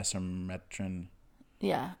Ivermectin.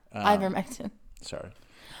 Yeah. Ivermectin. Sorry.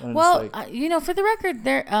 Well, you know, for the record,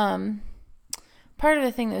 there part of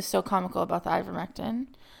the thing that was so comical about the ivermectin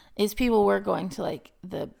is people were going to like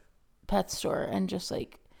the pet store and just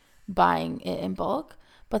like buying it in bulk.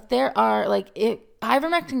 But there are like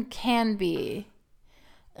ivermectin can be,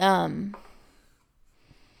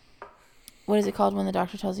 what is it called when the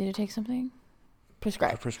doctor tells you to take something?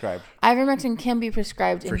 Prescribed. Prescribed. Ivermectin can be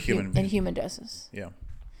prescribed for in human doses. Yeah.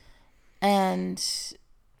 And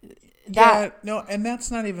and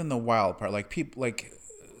that's not even the wild part. Like people, like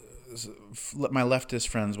my leftist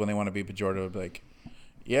friends, when they want to be pejorative, like,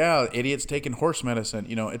 yeah, idiots taking horse medicine.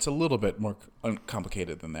 You know, it's a little bit more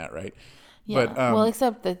complicated than that, right? Yeah. But, well,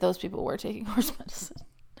 except that those people were taking horse medicine.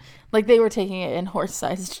 Like they were taking it in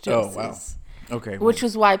horse-sized doses. Oh, wow. Okay. Which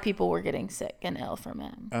was why people were getting sick and ill from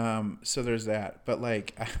it. So there's that. But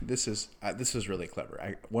like, this is really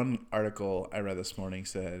clever. One article I read this morning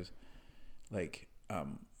said, like,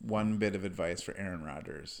 one bit of advice for Aaron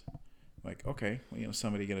Rodgers. Like, okay, well, you know,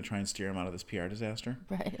 somebody going to try and steer him out of this PR disaster.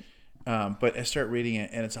 Right. But I start reading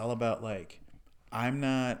it, and it's all about, like, I've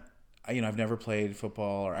never played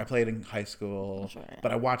football, or I played in high school, right.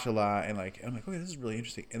 But I watch a lot, and like, I'm like, okay, this is really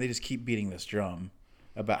interesting. And they just keep beating this drum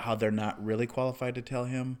about how they're not really qualified to tell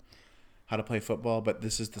him how to play football, but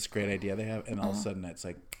this is this great idea they have. And all of a sudden it's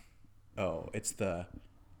like, oh,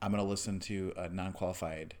 I'm going to listen to a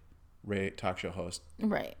non-qualified talk show host.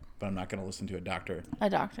 Right. But I'm not going to listen to a doctor.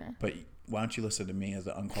 But why don't you listen to me as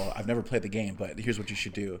an unqualified? I've never played the game, but here's what you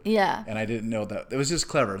should do. Yeah. And I didn't know that. It was just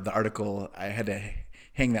clever. The article, I had to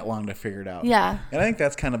hang that long to figure it out. Yeah. And I think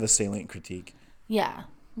that's kind of a salient critique. Yeah.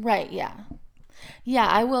 Right. Yeah. Yeah.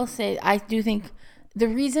 I will say, I do think the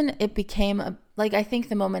reason it became I think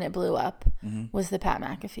the moment it blew up was the Pat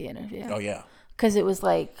McAfee interview. Oh, yeah. Because it was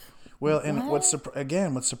like, well, and what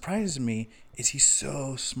surprises me is he's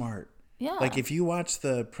so smart. Yeah. Like, if you watch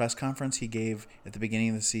the press conference he gave at the beginning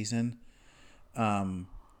of the season,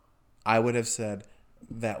 I would have said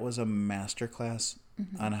that was a masterclass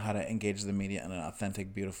on how to engage the media in an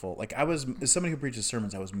authentic, beautiful. Like, as somebody who preaches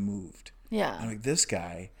sermons, I was moved. Yeah. I'm like, this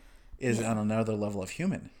guy is on another level of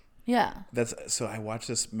human. Yeah. So I watched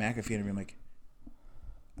this McAfee interview. I'm like,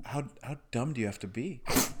 how dumb do you have to be?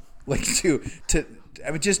 Like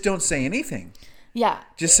I mean, just don't say anything. Yeah.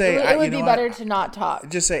 Just say it would be better to not talk.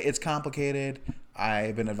 Just say it's complicated.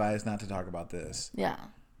 I've been advised not to talk about this. Yeah.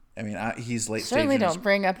 I mean, he's late. Certainly don't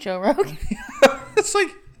bring up Joe Rogan. It's like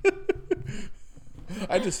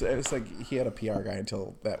it's like he had a PR guy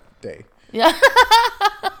until that day. Yeah.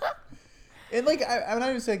 And like I'm not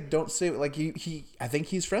even saying don't say like he I think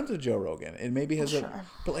he's friends with Joe Rogan and maybe has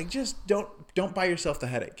but like just don't buy yourself the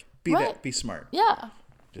headache. Be smart. Yeah.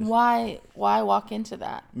 Why walk into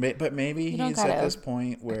that? But maybe he's at this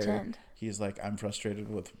point where he's like, I'm frustrated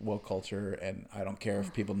with woke culture and I don't care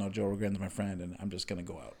if people know Joe Rogan's my friend and I'm just gonna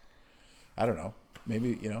go out. I don't know.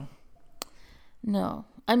 Maybe, you know. No.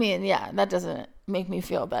 I mean, yeah, that doesn't make me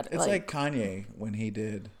feel better. It's like Kanye when he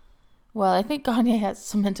did. Well, I think Kanye has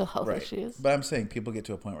some mental health issues. But I'm saying people get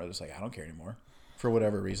to a point where they're just like, I don't care anymore. For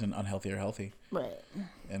whatever reason, unhealthy or healthy. Right.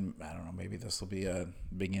 And I don't know, maybe this will be a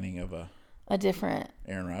beginning of a different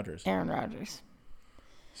Aaron Rodgers.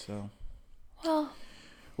 So.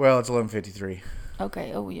 Well, it's 11:53.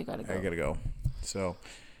 Okay. Oh, you gotta go. I gotta go. So,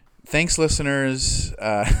 thanks, listeners.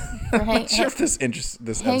 I'm not sure if this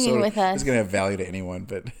episode is gonna have value to anyone,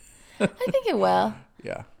 but I think it will.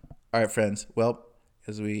 Yeah. All right, friends. Well,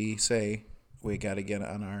 as we say, we gotta get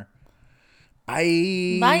on our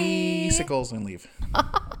bicycles and leave.